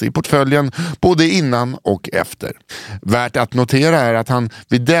såklart fanns i portföljen både innan och efter. Värt att notera är att han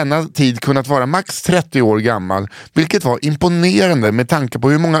vid denna tid kunnat vara max 30 år gammal, vilket var imponerande med tanke på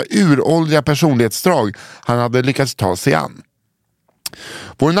hur många uråldriga personlighetsdrag han hade lyckats ta sig an.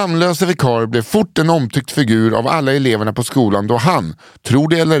 Vår namnlösa vikar blev fort en omtyckt figur av alla eleverna på skolan då han, tror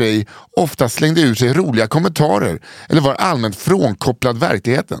det eller ej, ofta slängde ur sig roliga kommentarer eller var allmänt frånkopplad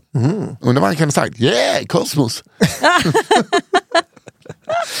verkligheten. Undrar vad han kan ha sagt. Yeah, kosmos!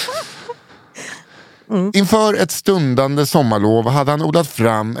 Inför ett stundande sommarlov hade han odlat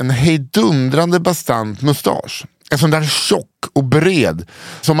fram en hejdundrande bastant mustasch. En sån där tjock och bred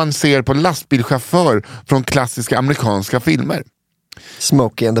som man ser på lastbilschaufför från klassiska amerikanska filmer.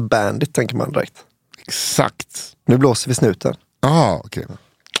 Smokey and the Bandit tänker man direkt. Exakt. Nu blåser vi snuten. Jaha, okej.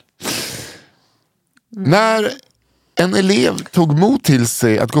 När en elev tog mod till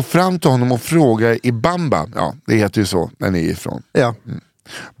sig att gå fram till honom och fråga i Bamba, ja det heter ju så när ni är ifrån. Ja.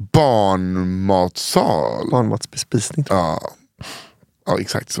 Barnmatsal. Barnmatsbespisning. Ja,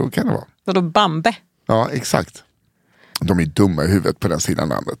 exakt så kan det vara. Så då Bambe. Ja, exakt. De är dumma i huvudet på den sidan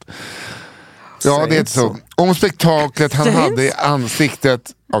landet. Ja, det är så. Om spektaklet han hade i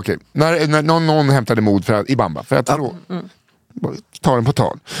ansiktet. Okej, när någon hämtade mod för att, i Bamba för att ta den på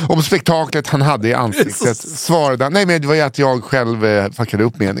tal. Om spektaklet han hade i ansiktet svarade han, nej men det var ju att jag själv fuckade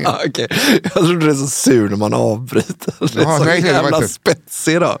upp meningen. Okay. Jag trodde det är så sur när man avbryter. Det är så jävla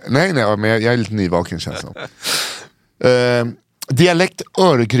spetsig då. Nej, men jag är lite nyvaken känns som. Dialekt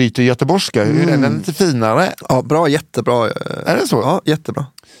Örgryte göteborgska, hur är den lite finare? Ja, bra, jättebra. Är det så? Ja, jättebra.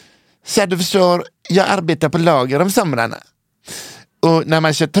 Så du förstår, jag arbetar på lager om somrarna. Och när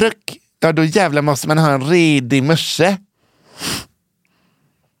man kör truck, ja då jävlar måste man ha en redig mösse.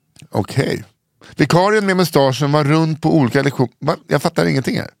 Okej. Vikarien med mustaschen var runt på olika lektioner. Jag fattar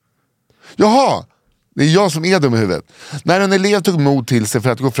ingenting här. Jaha, det är jag som är dum i huvudet. När en elev tog mod till sig för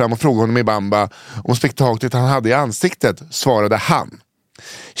att gå fram och fråga honom i Bamba om spektaklet han hade i ansiktet, svarade han.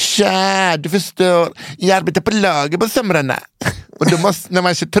 Tja, du förstår, jag arbetar på lager på somrarna. Och då måste, när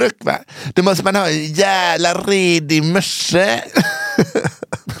man kör truck va, då måste man ha en jävla redig mösse.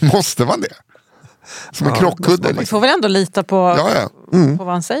 Måste man det? Som en krockkudde. Vi får väl ändå lita på, på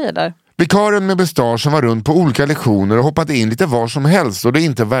vad han säger där. Vikarien med mustaschen var runt på olika lektioner och hoppade in lite var som helst och det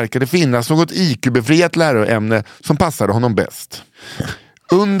inte verkade finnas något IQ-befriat läroämne som passade honom bäst.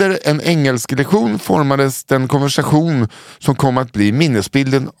 Under en engelsk lektion formades den konversation som kom att bli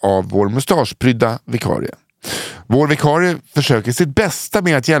minnesbilden av vår mustaschprydda vikarie. Vår vikarie försöker sitt bästa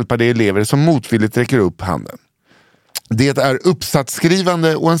med att hjälpa de elever som motvilligt räcker upp handen. Det är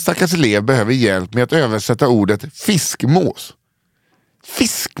uppsatsskrivande och en stackars elev behöver hjälp med att översätta ordet fiskmås.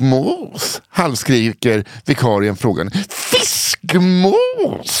 Fiskmås? Halvskriker vikarien frågan. Fiskmås?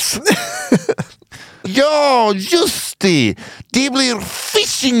 Ja, just det. Det blir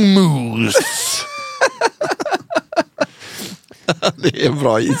fishing moose. Det är en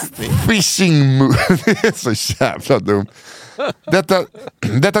bra gissning. Fishing moose. Det är så jävla dumt.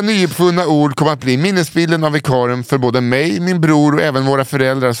 Detta nyuppfunna ord kommer att bli minnesbilden av vikarien för både mig, min bror och även våra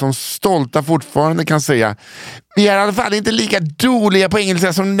föräldrar som stolta fortfarande kan säga vi är i alla fall inte lika dåliga på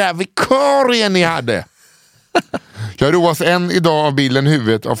engelska som den där vikarien ni hade. Jag roas än idag av bilden i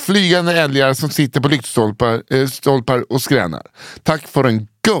huvudet av flygande älgar som sitter på lyktstolpar och skränar. Tack för en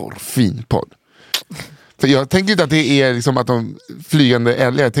fin podd. För jag tänker inte att det är liksom att de flygande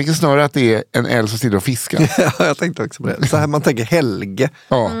älgar. Jag tänker snarare att det är en älg som sitter och fiskar. Ja, jag tänkte också på det. Så här man tänker Helge.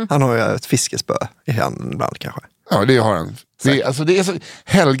 Ja. Han har ju ett fiskespö i handen ibland kanske. Ja, det har han. Det är så,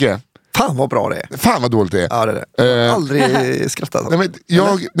 Helge. Fan vad bra det är. Fan vad dåligt det är. Ja, det är det. Jag har aldrig skrattat. Nej, men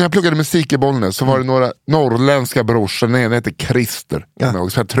när jag pluggade musik i Bollnäs så var det några norrländska brorsor. Den ena heter Christer.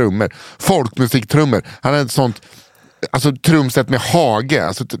 Ja. Trummor. Folkmusiktrummor. Han hade ett sånt trumset med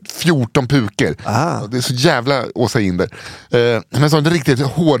hage, 14 puker. Det är så jävla Åsa Inder. Men sånt riktigt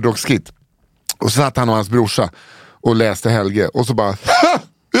hårdrockskit. Och så satt han och hans brorsa och läste Helge och så bara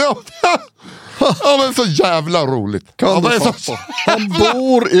ja men så jävla roligt.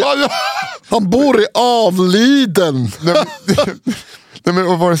 Han bor i Avliden. Nej, men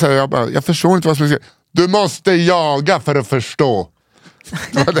och var det så här, jag förstår inte vad som ska. Du måste jaga för att förstå.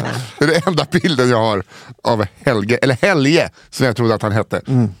 Det är den enda bilden jag har av Helge, eller Helge som jag trodde att han hette.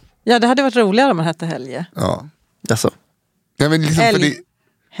 Ja, det hade varit roligare om han hette Helge. Ja. Alltså. Ja, men liksom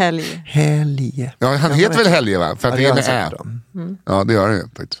Helge. Ja, han heter väl Helge, va? För att det är med Ä. Ja, det gör han ju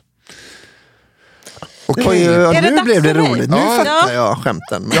faktiskt. Okej, nu blev det roligt. Nu fattar jag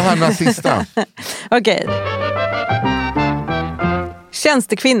skämten. Jag har några sista. Okej.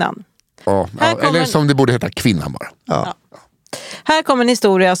 Tjänstekvinnan. Ja, eller som det borde heta, kvinnan bara. Ja. Här kommer en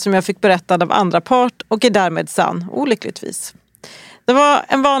historia som jag fick berättad av andra part och är därmed sann, olyckligtvis. Det var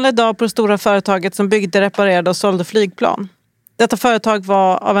en vanlig dag på det stora företaget som byggde, reparerade och sålde flygplan. Detta företag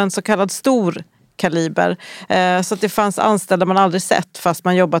var av en så kallad stor kaliber, så att det fanns anställda man aldrig sett fast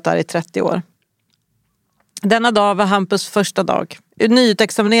man jobbat där i 30 år. Denna dag var Hampus första dag.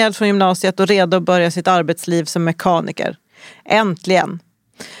 Nyutexaminerad från gymnasiet och redo att börja sitt arbetsliv som mekaniker. Äntligen!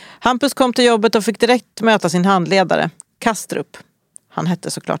 Hampus kom till jobbet och fick direkt möta sin handledare, Kastrup. Han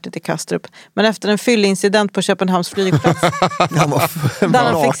hette såklart inte Kastrup, men efter en fyllincident på Köpenhamns flygplats där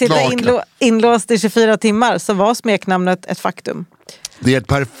han fick sitta inlåst i 24 timmar så var smeknamnet ett faktum. Det är ett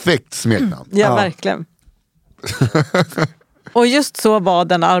perfekt smeknamn. Ja, verkligen. Och just så var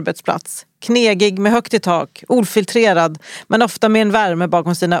den arbetsplats. Knegig med högt i tak, ofiltrerad, men ofta med en värme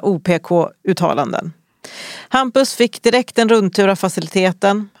bakom sina OPK-uttalanden. Hampus fick direkt en rundtur av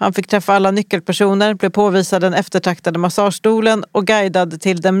faciliteten. Han fick träffa alla nyckelpersoner, blev påvisad den eftertraktade massagestolen och guidad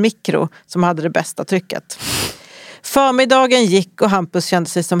till den mikro som hade det bästa trycket. Förmiddagen gick och Hampus kände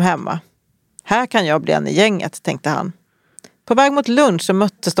sig som hemma. Här kan jag bli en i gänget, tänkte han. På väg mot lunch så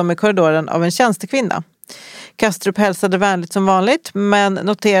möttes de i korridoren av en tjänstekvinna. Kastrup hälsade vänligt som vanligt, men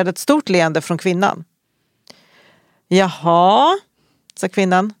noterade ett stort leende från kvinnan. Jaha, sa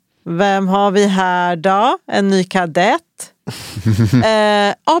kvinnan. Vem har vi här då? En ny kadett?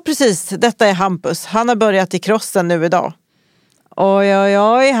 Ja, precis. Detta är Hampus. Han har börjat i crossen nu idag.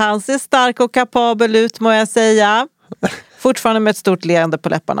 Oj, han ser stark och kapabel ut, må jag säga. Fortfarande med ett stort leende på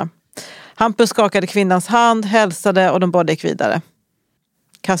läpparna. Hampus skakade kvinnans hand, hälsade och de båda gick vidare.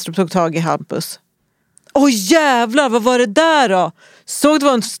 Kastrup tog tag i Hampus. Oj jävlar, vad var det där då? Såg du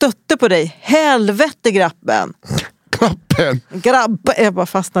vad hon stötte på dig? Helvete grabben. Grabben. Jag bara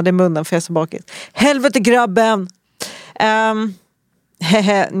fastnade i munnen för jag är så bakis. Helvete grabben.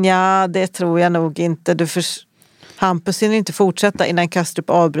 Nja, det tror jag nog inte. Hampus hinner inte fortsätta innan Kastrup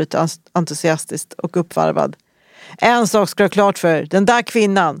avbryter entusiastiskt och uppvarvad. En sak ska du ha klart för. Den där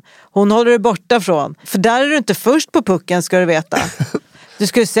kvinnan, hon håller dig borta från. För där är du inte först på pucken, ska du veta. Du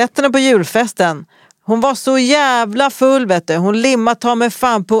skulle sett henne på julfesten. Hon var så jävla full, vet du. Hon limmade ta med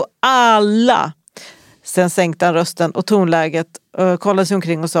fan på alla. Sen sänkte han rösten och tonläget och kollade sig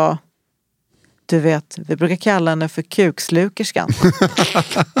omkring och sa: du vet, vi brukar kalla henne för kukslukerskan.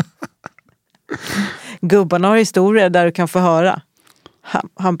 Gubbarna har historier där du kan få höra.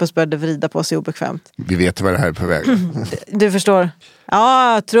 Hampus började vrida på sig obekvämt. Vi vet vad det här är på väg. Du förstår.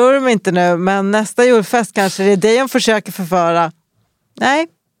 Ja, jag tror de inte nu. Men nästa julfest kanske det är dig de försöker förföra. Nej,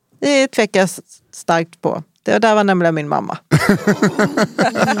 det tvekar jag starkt på. Det där var nämligen min mamma.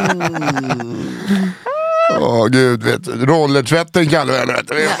 Åh gud, vet du. Rollertvätten kallar jag det.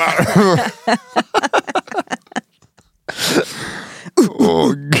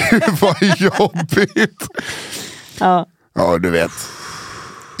 Åh gud, vad jobbigt. Ja. Ja, du vet.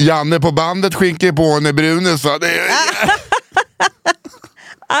 Janne på bandet skinkar på henne Brunes, va?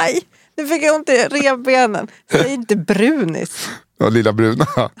 Aj, nu fick jag ont i revbenen. Säg inte Brunis. Ja, lilla Bruna.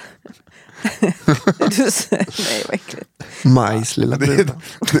 Nej, vad äckligt. Majs, lilla Bruna.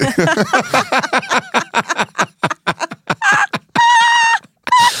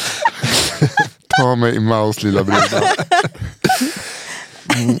 Ta mig i Maus, lilla Bruna.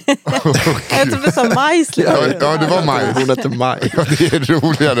 Jag trodde du sa Majs, lilla Bruna. Ja, det var Maj. Hon heter Maj. Ja, det är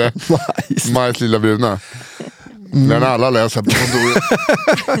roligare. Majs, lilla Bruna. Den alla läser på kontoret.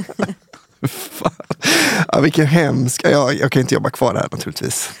 Ja, vilken hemsk. Jag kan inte jobba kvar här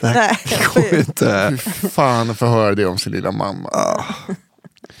naturligtvis. Det här går inte. Fan att få höra det om sin lilla mamma.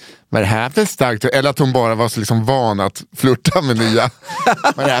 Vad är det här för starkt? Eller att hon bara var så liksom van att flirta med nya.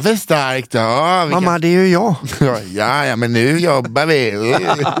 Vad är det här för starkt? Ja, mamma, det är ju jag. Ja, men nu jobbar vi.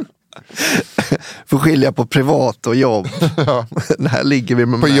 Får skilja på privat och jobb. Ja. Här ligger vi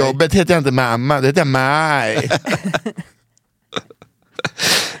med på mig. jobbet heter jag inte mamma, det heter Maj.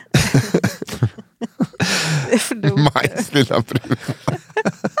 Majs lilla bruna.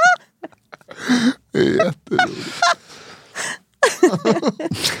 Det är jätteroligt.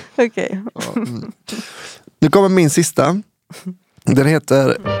 Okej. Nu kommer min sista. Den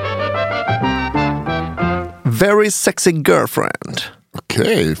heter Very Sexy Girlfriend.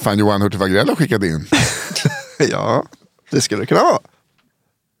 Okej, fan Johan Hurtig Wagrell har skickat in. Ja, det skulle det kunna vara.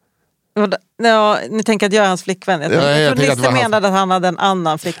 Ja, ni tänker att jag är hans flickvän. Jag tror Nisse menade att han hade en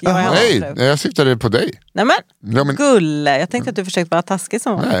annan flickvän. Nej, jag syftade på dig. Nej men, Gulle. Jag tänkte att du försökte vara taskig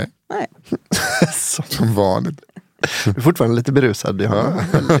som vanligt. Nej. Som vanligt. Du är fortfarande lite berusad. Jag är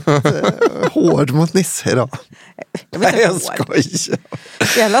väldigt hård mot Nisse idag. Jag skojar.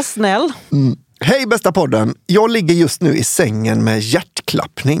 Jävla snäll. Hej bästa podden. Jag ligger just nu i sängen med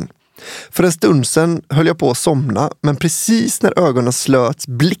hjärtklappning. För en stund sedan höll jag på att somna, men precis när ögonen slöts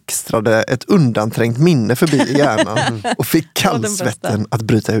blixtrade ett undanträngt minne förbi i hjärnan och fick kallsvetten att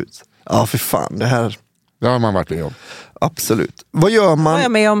bryta ut. Ja, för fan, det här... Det har man varit med om. Absolut. Vad gör man... Vad är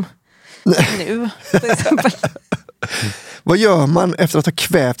jag med om nu, till exempel? Vad gör man efter att ha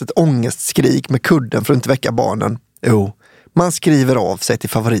kvävt ett ångestskrik med kudden för att inte väcka barnen? Jo, man skriver av sig till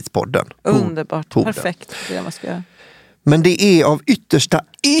favoritpodden. Underbart, perfekt. Det är det man ska göra. Men det är av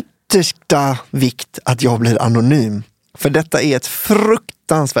yttersta vikt att jag blir anonym. För detta är ett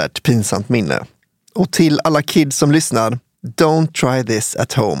fruktansvärt pinsamt minne. Och till alla kids som lyssnar, don't try this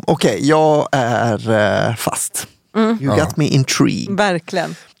at home. Okej, jag är fast. You got me intrigued.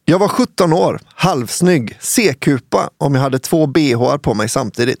 Verkligen. Jag var 17 år, halvsnygg, C-kupa om jag hade 2 BH:ar på mig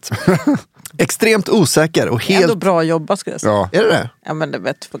samtidigt. Extremt osäker och helt... Ändå bra jobbat skulle jag säga. Ja. Är det det? Ja, men du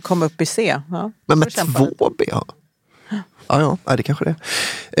vet, komma upp i C. Ja. Men med 2 BH? Ja, det kanske det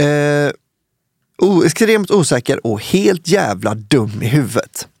är. Extremt osäker och helt jävla dum i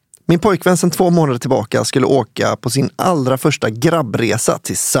huvudet. Min pojkvän sedan 2 månader tillbaka skulle åka på sin allra första grabbresa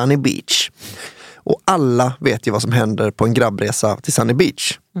till Sunny Beach. Och alla vet ju vad som händer på en grabbresa till Sunny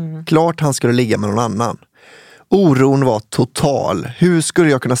Beach. Klart han skulle ligga med någon annan. Oron var total. Hur skulle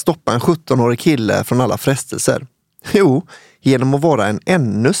jag kunna stoppa en 17-årig kille från alla frestelser? Jo, genom att vara en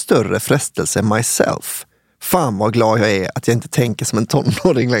ännu större frestelse myself. Fan vad glad jag är att jag inte tänker som en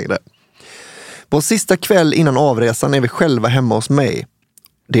tonåring längre. På sista kväll innan avresan är vi själva hemma hos mig.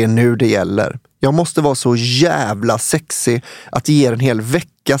 Det är nu det gäller. Jag måste vara så jävla sexig att det ger en hel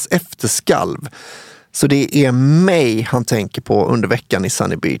veckas efterskalv. Så det är mig han tänker på under veckan i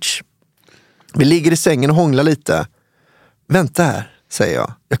Sunny Beach. Vi ligger i sängen och hånglar lite. Vänta här, säger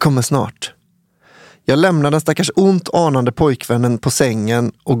jag. Jag kommer snart. Jag lämnar den stackars ont anande pojkvännen på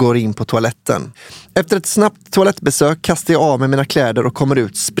sängen och går in på toaletten. Efter ett snabbt toalettbesök kastar jag av mig mina kläder och kommer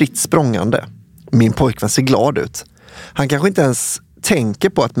ut spritt språngande. Min pojkvän ser glad ut. Han kanske inte ens tänker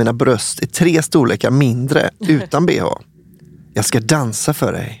på att mina bröst är 3 storlekar mindre utan BH. Jag ska dansa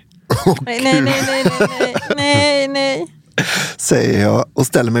för dig. Nej. Säger jag och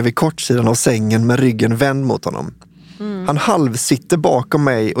ställer mig vid kortsidan av sängen med ryggen vänd mot honom. Han halvsitter bakom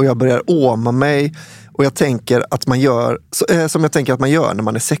mig och jag börjar åma mig och jag tänker att man gör som jag tänker att man gör när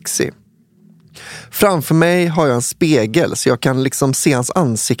man är sexig. Framför mig har jag en spegel så jag kan liksom se hans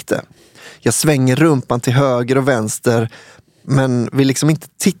ansikte. Jag svänger rumpan till höger och vänster men vill liksom inte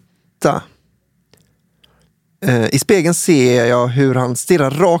titta. I spegeln ser jag hur han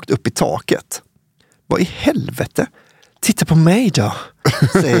stirrar rakt upp i taket. Vad i helvete? Titta på mig då,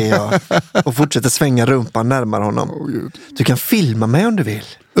 säger jag och fortsätter svänga rumpan närmare honom. Du kan filma mig om du vill,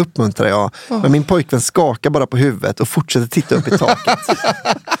 uppmuntrar jag. Men min pojkvän skakar bara på huvudet och fortsätter titta upp i taket.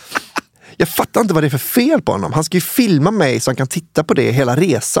 Jag fattar inte vad det är för fel på honom. Han ska ju filma mig så han kan titta på det hela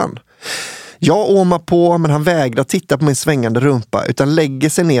resan. Jag åmar på men han vägrar titta på min svängande rumpa utan lägger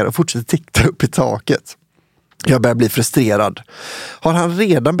sig ner och fortsätter titta upp i taket. Jag börjar bli frustrerad. Har han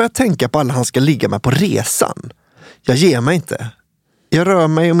redan börjat tänka på alla han ska ligga med på resan? Jag ger mig inte. Jag rör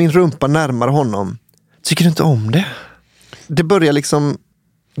mig och min rumpa närmare honom. Tycker du inte om det? Det börjar liksom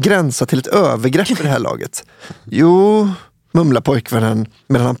gränsa till ett övergrepp i det här laget. Jo, mumlar pojkvännen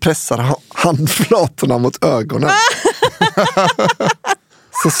medan han pressar handflatorna mot ögonen.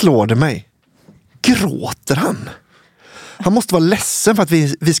 Så slår det mig. Gråter han? Han måste vara ledsen för att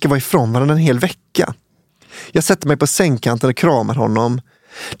vi ska vara ifrån varandra en hel vecka. Jag sätter mig på sängkanten och kramar honom.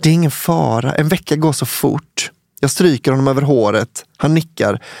 Det är ingen fara, en vecka går så fort. Jag stryker honom över håret. Han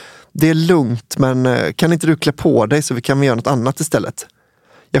nickar. Det är lugnt, men kan inte du klä på dig så vi kan göra något annat istället?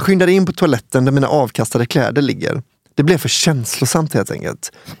 Jag skyndar in på toaletten där mina avkastade kläder ligger. Det blev för känslosamt helt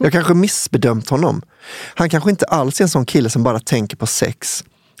enkelt. Jag kanske missbedömt honom. Han kanske inte alls är en sån kille som bara tänker på sex.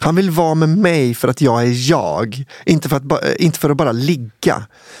 Han vill vara med mig för att jag är jag. Inte för att bara ligga,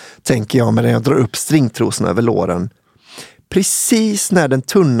 tänker jag medan jag drar upp stringtrosorna över låren. Precis när den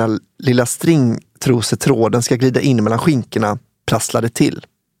tunna lilla stringtrosetråden ska glida in mellan skinkorna prasslar det till.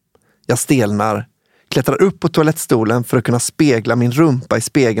 Jag stelnar, klättrar upp på toalettstolen för att kunna spegla min rumpa i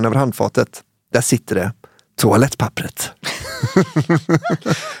spegeln över handfatet. Där sitter det, toalettpappret.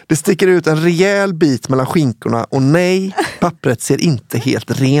 Det sticker ut en rejäl bit mellan skinkorna och nej, pappret ser inte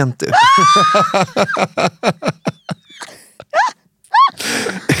helt rent ut.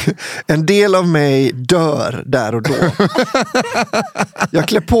 En del av mig dör där och då. Jag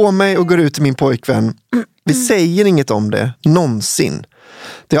klär på mig och går ut till min pojkvän. Vi säger inget om det, någonsin.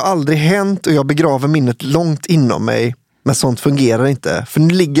 Det har aldrig hänt och jag begraver minnet långt inom mig. Men sånt fungerar inte. För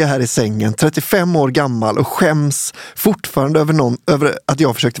nu ligger jag här i sängen, 35 år gammal och skäms fortfarande över att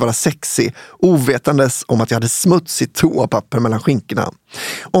jag försökte vara sexig, ovetandes om att jag hade smutsigt toapapper mellan skinkorna.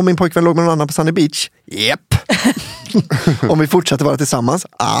 Om min pojkvän låg med någon annan på Sunny Beach? Japp. Om vi fortsatte vara tillsammans?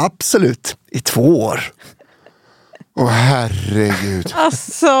 Absolut. I 2 år. Åh herregud.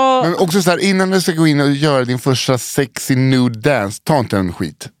 Alltså... Men också så här, innan du ska gå in och göra din första sexy nude dance, ta inte en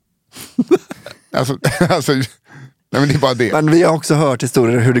skit. alltså nej, men det är bara det. Men vi har också hört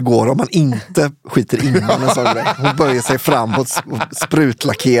historier hur det går om man inte skiter innan en sån grej. Hon böjer sig framåt och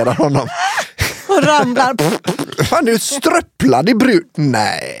sprutlackerar honom. Och ramlar. Fan, du är ströpplad i brud.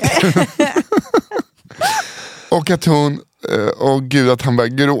 Nej. Och att hon, gud att han börjar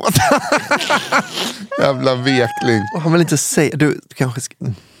gråta. Jävla vekling. Han vill inte säga, du kanske ska...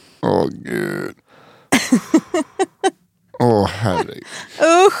 Gud. Herregud.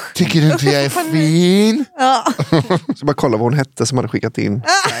 Usch. Tycker du inte jag är fin? Ja. Så bara kolla vad hon hette som hade skickat in.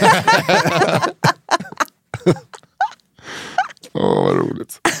 Vad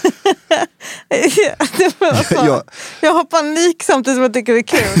roligt. Jag har panik samtidigt som jag tycker det är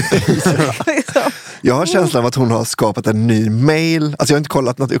kul. Jag har känslan av att hon har skapat en ny mail. Alltså jag har inte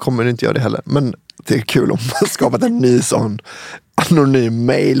kollat något, jag kommer inte göra det heller. Men det är kul om hon har skapat en ny sån anonym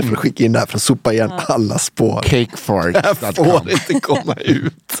mail för att skicka in det här för att sopa igen alla spår. Cakefart. Jag får inte komma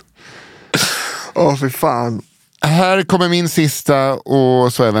ut. För fan. Här kommer min sista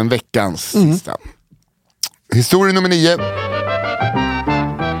och så även veckans sista. Historia nummer 9.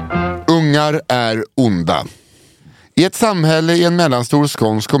 Ungar är onda. I ett samhälle i en mellanstor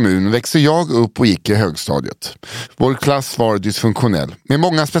skånsk kommun växte jag upp och gick i högstadiet. Vår klass var dysfunktionell, med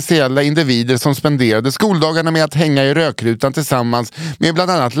många speciella individer som spenderade skoldagarna med att hänga i rökrutan tillsammans med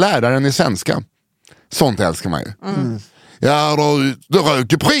bland annat läraren i svenska. Sånt älskar man ju. Ja, du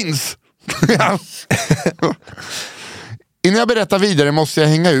röker prins! Ja. Innan jag berättar vidare måste jag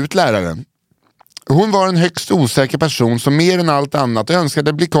hänga ut läraren. Hon var en högst osäker person som mer än allt annat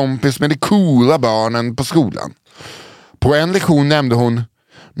önskade bli kompis med de coola barnen på skolan. På en lektion nämnde hon: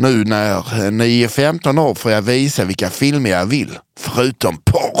 nu när ni är 15 år får jag visa vilka filmer jag vill, förutom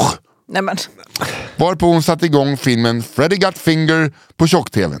porr. Nej, men. Varpå hon satte igång filmen Freddy Got Finger på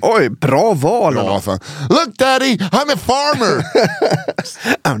tjock-tvn. Oj, bra val. Look daddy, I'm a farmer.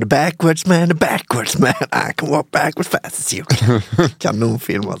 I'm the backwards man. I can walk backwards fast as you.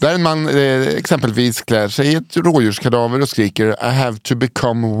 Kanonfilm alltså. Där en man exempelvis klär sig i ett rådjurskadaver och skriker I have to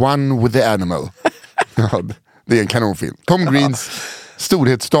become one with the animal. Ja, det är en kanonfilm. Tom Greens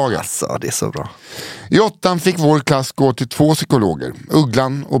storhetsdagar. Alltså, det är så bra. I 8:an fick vår klass gå till 2 psykologer,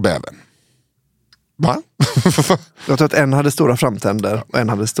 Ugglan och Bäven. Va? Jag tror att en hade stora framtänder och en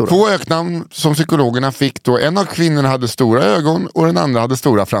hade stora... 2 öknamn som psykologerna fick då en av kvinnorna hade stora ögon och den andra hade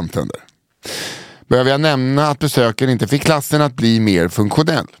stora framtänder. Behöver jag nämna att besöken inte fick klassen att bli mer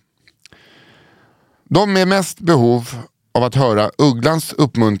funktionell. De med mest behov av att höra Ugglans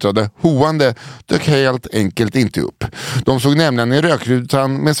uppmuntrade hoande dök helt enkelt inte upp. De såg nämligen i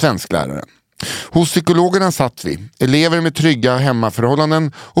rökrutan med svenskläraren. Hos psykologerna satt vi, elever med trygga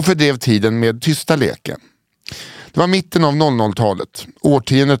hemmaförhållanden, och fördrev tiden med tysta leken. Det var mitten av 00-talet,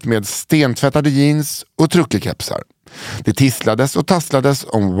 årtiondet med stentvättade jeans och truckekepsar. Det tisslades och tasslades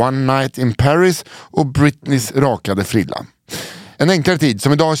om One Night in Paris och Britneys rakade frilla. En enklare tid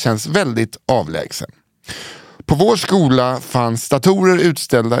som idag känns väldigt avlägsen. På vår skola fanns datorer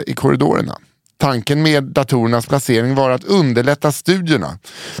utställda i korridorerna. Tanken med datorernas placering var att underlätta studierna.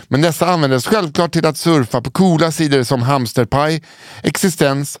 Men dessa användes självklart till att surfa på coola sidor som hamsterpaj,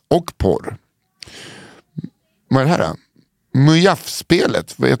 existens och porr. Vad är det här då?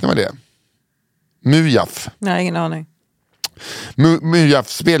 Mujaf-spelet, vet ni vad det är? Mujaf. Nej, ingen aning.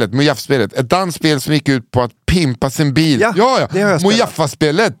 Mujaf-spelet. Ett dansspel som gick ut på att pimpa sin bil. Ja.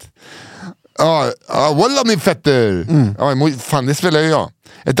 Mujaffa-spelet. Walla min fetter. Fan, det spelar jag.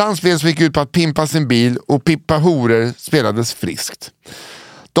 Ett dansspel som gick ut på att pimpa sin bil och pippa horor spelades friskt.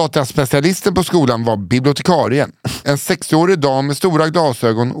 Dataspecialisten på skolan var bibliotekarien. En 60-årig dam med stora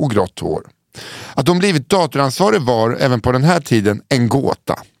glasögon och grått hår. Att de blivit datoransvarig var även på den här tiden en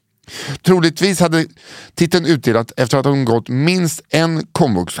gåta. Troligtvis hade titeln utdelat efter att hon gått minst en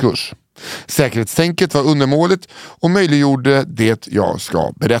komvuxkurs. Säkerhetstänket var undermåligt och möjliggjorde det jag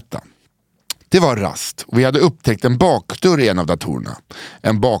ska berätta. Det var rast och vi hade upptäckt en bakdörr i en av datorerna.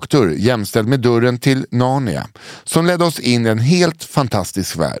 En bakdörr jämställd med dörren till Narnia som ledde oss in i en helt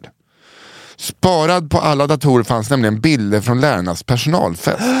fantastisk värld. Sparad på alla datorer fanns nämligen bilder från lärarnas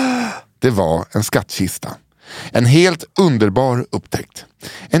personalfest. Det var en skattkista. En helt underbar upptäckt.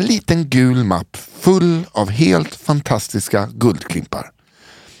 En liten gul mapp full av helt fantastiska guldklimpar.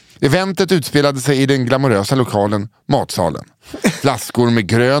 Eventet utspelade sig i den glamorösa lokalen Matsalen. Flaskor med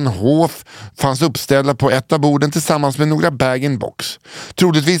grön hof fanns uppställda på ett av borden tillsammans med några bag-in-box.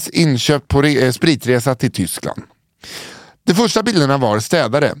 Troligtvis inköpt på spritresa till Tyskland. De första bilderna var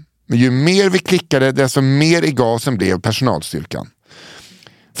städare. Men ju mer vi klickade desto mer i gasen blev personalstyrkan.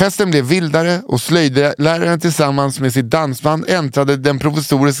 Festen blev vildare och slöjdläraren tillsammans med sitt dansband äntrade den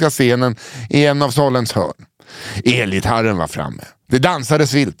provisoriska scenen i en av salens hörn. Elgitarren var framme. Det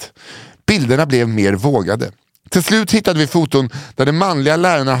dansades vilt. Bilderna blev mer vågade. Till slut hittade vi foton där de manliga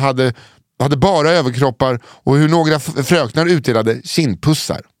lärarna hade bara överkroppar och hur några fröknar utdelade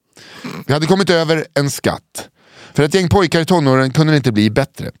kindpussar. Vi hade kommit över en skatt. För ett gäng pojkar i tonåren kunde det inte bli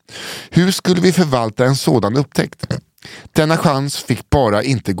bättre. Hur skulle vi förvalta en sådan upptäckt? Denna chans fick bara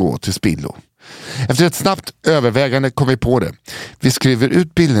inte gå till spillo. Efter ett snabbt övervägande kom vi på det. Vi skriver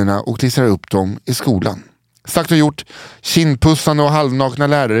ut bilderna och klistrar upp dem i skolan. Sagt och gjort, kindpussande och halvnakna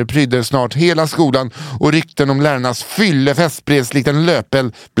lärare prydde snart hela skolan och rykten om lärarnas fyllefest spreds likt en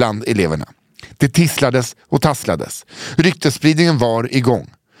löpeld bland eleverna. Det tisslades och tasslades. Ryktesspridningen var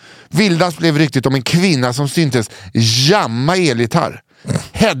igång. Vildast blev ryktet om en kvinna som syntes jamma elgitarr,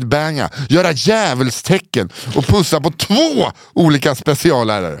 headbanga, göra djävulstecken och pussa på 2 olika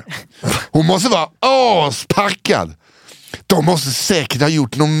speciallärare. Hon måste vara aspackad. De måste säkert ha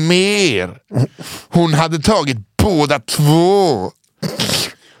gjort något mer. Hon hade tagit båda 2.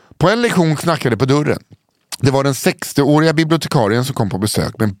 På en lektion knackade på dörren. Det var den 60-åriga bibliotekarien som kom på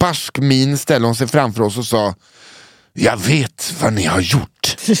besök. Med en barsk min ställde hon sig framför oss och sa: jag vet vad ni har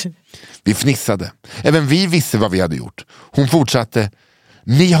gjort. Vi fnissade. Även vi visste vad vi hade gjort. Hon fortsatte: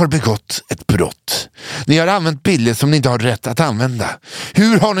 ni har begått ett brott. Ni har använt bilder som ni inte har rätt att använda.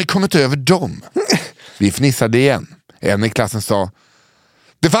 Hur har ni kommit över dem? Vi fnissade igen. En i klassen sa: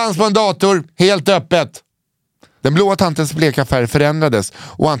 det fanns på en dator, helt öppet. Den blåa tantens bleka färg förändrades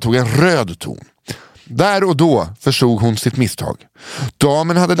och antog en röd ton. Där och då förstod hon sitt misstag.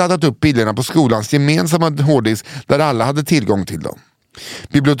 Damen hade laddat upp bilderna på skolans gemensamma hårddisk där alla hade tillgång till dem.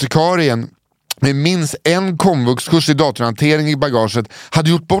 Bibliotekarien med minst en komvuxkurs i datorhantering i bagaget hade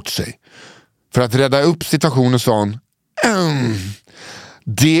gjort bort sig. För att rädda upp situationen sa hon: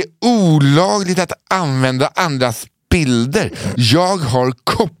 det är olagligt att använda andras bilder. Jag har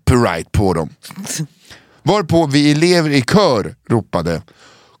copyright på dem. Varpå vi elever i kör ropade: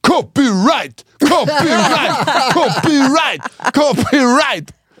 copyright! Copyright! Copyright!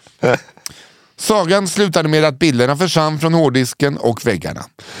 Copyright! Sagan slutade med att bilderna försvann från hårddisken och väggarna.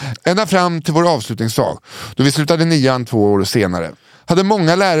 Ända fram till vår avslutningsdag, då vi slutade 9:an 2 år senare, hade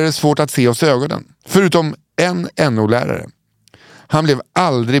många lärare svårt att se oss i ögonen. Förutom en NO-lärare. Han blev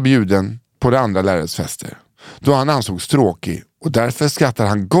aldrig bjuden på de andra lärares fester, då han ansågs tråkig, och därför skrattar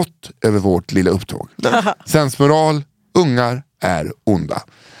han gott över vårt lilla upptåg. Sensmoral: ungar är onda.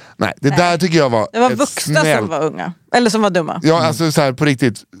 Nej, det där tycker jag var... Det var vuxna som var unga. Eller som var dumma. Ja, alltså så här, på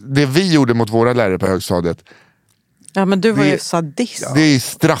riktigt. Det vi gjorde mot våra lärare på högstadiet. Ja, men du var ju sadist. Det är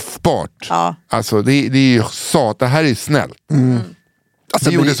straffbart. Ja. Alltså, det är ju det här är snällt. Alltså,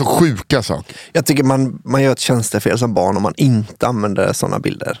 vi gjorde så sjuka saker. Jag tycker man gör ett tjänstefel som barn om man inte använder sådana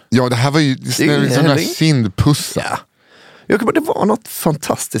bilder. Ja, det här var ju sådana kindpussar. Ja. Det var något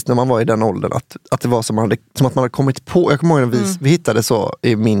fantastiskt när man var i den åldern, att det var som att man hade kommit på. Jag kommer ihåg vi hittade så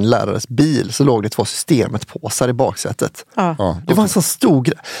i min lärares bil, så låg det 2 systemet-påsar i baksätet. Ja. Det var en sån stor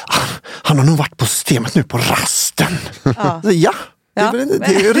grej. Han har nog varit på systemet nu på rasten. Ja. Det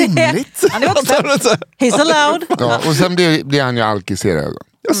är ju rimligt. Han är också. He's allowed. Ja, och sen blir han ju alkis i ögon.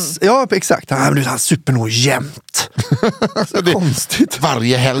 Ja, exakt. Han super nog jämt. Så det är konstigt.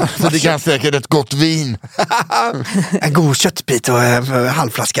 Varje helg. Så det kan säkert ett gott vin. En god köttbit och en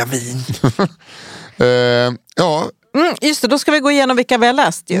halvflaska vin. Ja. Just det, då ska vi gå igenom vilka vi har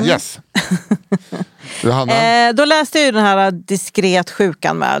läst ju. Yes. Då läste jag ju den här diskret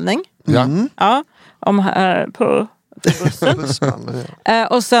sjukanmälning. Ja. Om här på bussen.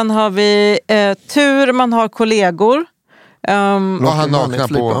 Och sen har vi tur man har kollegor. Han nakna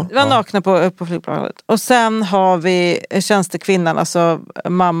på. Vi var nakna på flygplanet. Och sen har vi tjänstekvinnan, alltså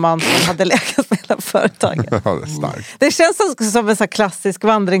mamman som hade legat med hela företaget. Ja, det är starkt. Det känns som en så här klassisk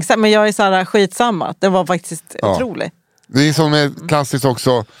vandring, men jag är så här skitsamma. Det var faktiskt otroligt. Det är som ett klassiskt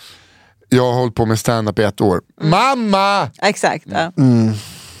också. Jag har hållit på med stand-up i 1 år. Mamma! Exakt, ja.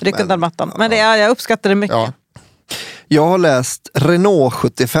 Ryck undan mattan. Men jag uppskattar det mycket. Ja. Jag har läst Renault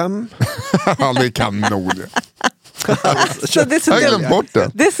 75. Ja, det kan nog. Så det är så Jag har glömt bort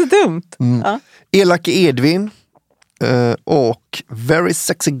det. Det är så dumt. Ja. Elake Edvin och Very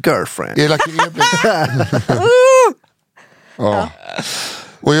Sexy Girlfriend. Elake Edvin. Ja.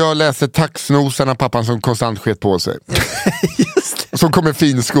 Och jag läste Taxnosarna, pappan som konstant sket på sig. Som kommer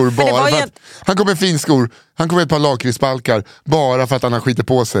finskor bara för att, han kommer finskor, han kommer ett par lakritsbalkar bara för att han har skitit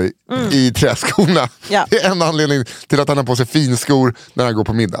på sig i träskorna. Ja. Det är en anledning till att han har på sig finskor när han går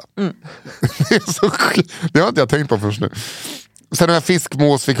på middag. Det är så det har inte jag tänkt på först nu. Sen har jag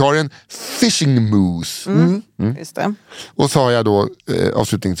fiskmåsvikarien Fishing Moose. Just det. Och så har jag då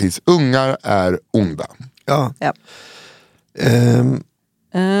avslutningsvis ungar är onda. Ja. Ja.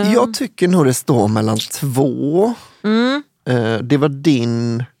 Jag tycker nog det står mellan 2. Det var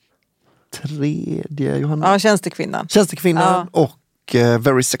din 3:e, Johanna. Ja, tjänstekvinnan. Tjänstekvinnan och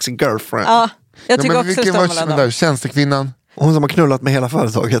Very Sexy Girlfriend. Ja, jag tycker också vilken det står var mellan den dem. där Tjänstekvinnan? Hon som har knullat med hela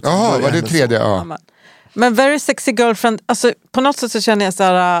företaget. Jaha, var det 3:e? Ja. Men Very Sexy Girlfriend, alltså på något sätt så känner jag så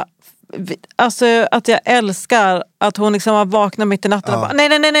här, alltså att jag älskar att hon liksom har vaknat mitt i natten och bara,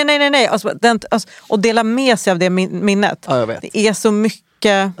 nej. Och delar med sig av det minnet. Ja, jag vet. Det är så mycket.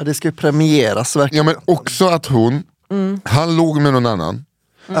 Ja, det ska ju premieras verkligen. Ja, men också att han låg med någon annan.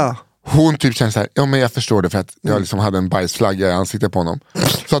 Hon typ kände så här, ja men jag förstår det för att jag liksom hade en bajsflagga i ansiktet på honom.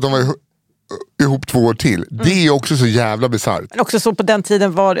 Så att de var ihop 2 år till. Det är också så jävla bisarrt. Men också så på den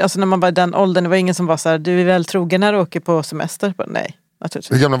tiden var det, alltså när man var i den åldern, det var ingen som var så här, du är väl trogen när du åker på semester? Nej,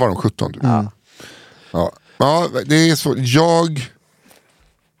 naturligtvis. Hur gamla var de? 17? Typ. Ja, det är så.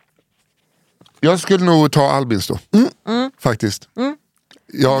 Jag skulle nog ta Albins då. Faktiskt.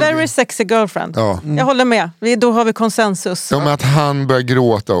 Very Sexy Girlfriend. Ja. Jag håller med. Då har vi konsensus. Ja, men att han börjar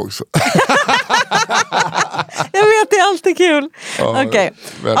gråta också. Jag vet, det är alltid kul. Ja, Okej,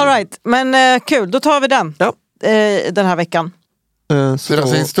 väldigt. all right. Men kul, då tar vi den. Ja. Den här veckan. Så det är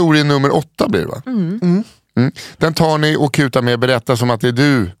alltså historien nummer 8 blir det, va? Den tar ni och kutar med, berättar som att det är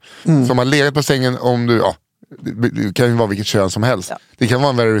du som har legat på sängen. Om du, det kan ju vara vilket kön som helst. Det kan vara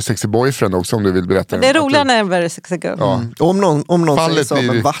en very sexy boyfriend också om du vill berätta. Det är roligare när en very sexy girl. Ja. Om någon säger så,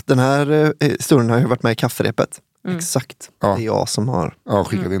 blir... men den här historien har ju varit med i kafferepet. Exakt, det är jag som har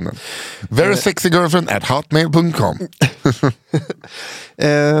skickat in den. Very sexy girlfriend at hotmail.com.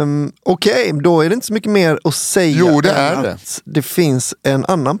 Okej, då är det inte så mycket mer att säga. Jo, det är det. Det finns en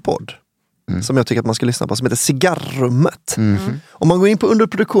annan podd som jag tycker att man ska lyssna på som heter Cigarrummet. Om man går in på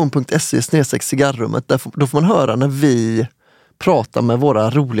underproduktion.se/cigarrummet, då får man höra när vi pratar med våra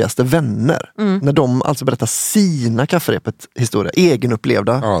roligaste vänner. När de alltså berättar sina kafferepet-historia,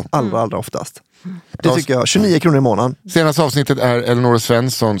 egenupplevda, allra oftast. Det tycker jag, 29 kronor i månaden. Senaste avsnittet är Elinor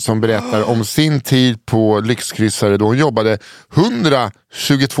Svensson som berättar om sin tid på lyxkryssare då hon jobbade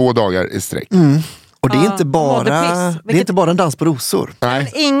 122 dagar i sträck. Och det är inte bara en dans på rosor.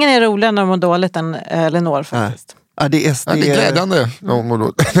 Nej. Ingen är roligare när de mår dåligt än Elinor faktiskt. Ja, det är glädjande.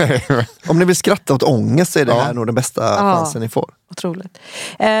 Om ni vill skratta åt ångest så är det här nog den bästa chansen ni får. Otroligt.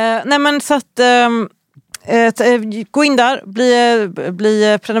 Nej men så att gå in där,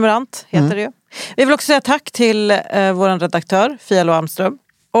 bli prenumerant heter det ju. Vi vill också säga tack till vår redaktör Fia Loamström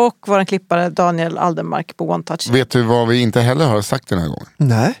och vår klippare Daniel Aldenmark på One Touch. Vet du vad vi inte heller har sagt den här gången?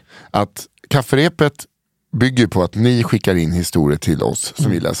 Nej. Att kafferepet bygger på att ni skickar in historier till oss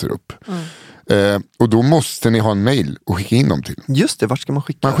som vi läser upp. Och då måste ni ha en mail och skicka in dem till. Just det, vart ska man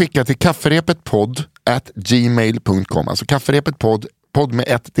skicka? Man skickar till kafferepetpodd@gmail.com. Alltså kafferepetpodd med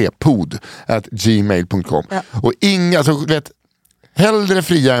ett d, pod@gmail.com. Och inga, alltså vet, hellre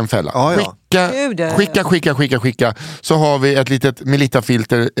fria än fälla. Skicka. Så har vi ett litet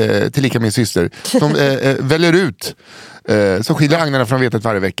Melita-filter tillika min syster som väljer ut som skiljer agnarna från vetet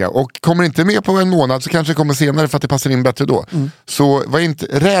varje vecka. Och kommer inte med på en månad så kanske det kommer senare för att det passar in bättre då. Så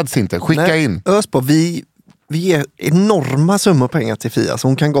räds inte, skicka in. Ös på, vi ger enorma summor pengar till Fia så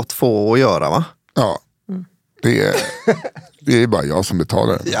hon kan gott få att göra, va? Ja. Det är bara jag som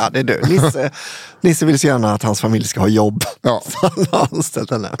betalar den. Ja, det är du. Nisse vill så gärna att hans familj ska ha jobb. Ja. Så han har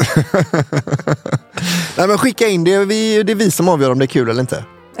anställt henne. Nej, men skicka in. Det är vi som avgör om det är kul eller inte.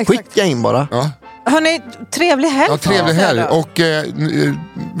 Exakt. Skicka in bara. Ja. Hörrni, trevlig helg. Ja, trevlig helg. Och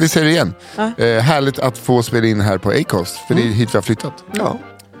vi säger det igen. Härligt att få spela in här på Acast. För det är hit vi har flyttat. Ja.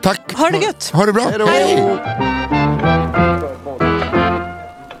 Tack. Ha det gött. Ha det bra. Hej.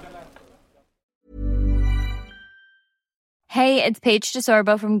 Hey, it's Paige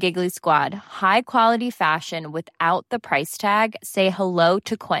DeSorbo from Giggly Squad. High quality fashion without the price tag. Say hello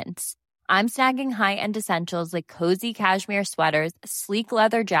to Quince. I'm snagging high-end essentials like cozy cashmere sweaters, sleek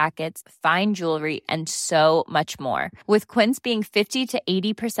leather jackets, fine jewelry, and so much more. With Quince being 50 to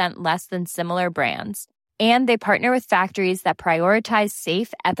 80% less than similar brands. And they partner with factories that prioritize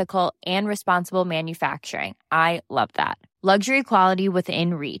safe, ethical, and responsible manufacturing. I love that. Luxury quality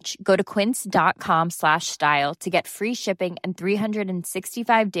within reach. Go to quince.com/style to get free shipping and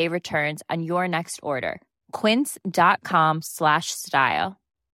 365-day returns on your next order. Quince.com/style.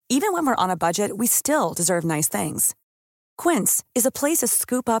 Even when we're on a budget, we still deserve nice things. Quince is a place to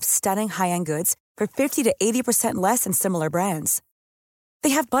scoop up stunning high-end goods for 50 to 80% less than similar brands. They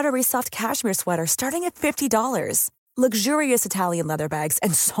have buttery soft cashmere sweaters starting at $50, luxurious Italian leather bags,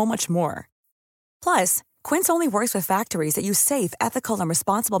 and so much more. Plus, Quince only works with factories that use safe, ethical, and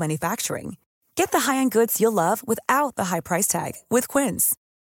responsible manufacturing. Get the high-end goods you'll love without the high price tag with Quince.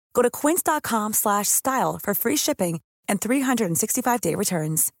 Go to quince.com/style for free shipping and 365-day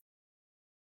returns.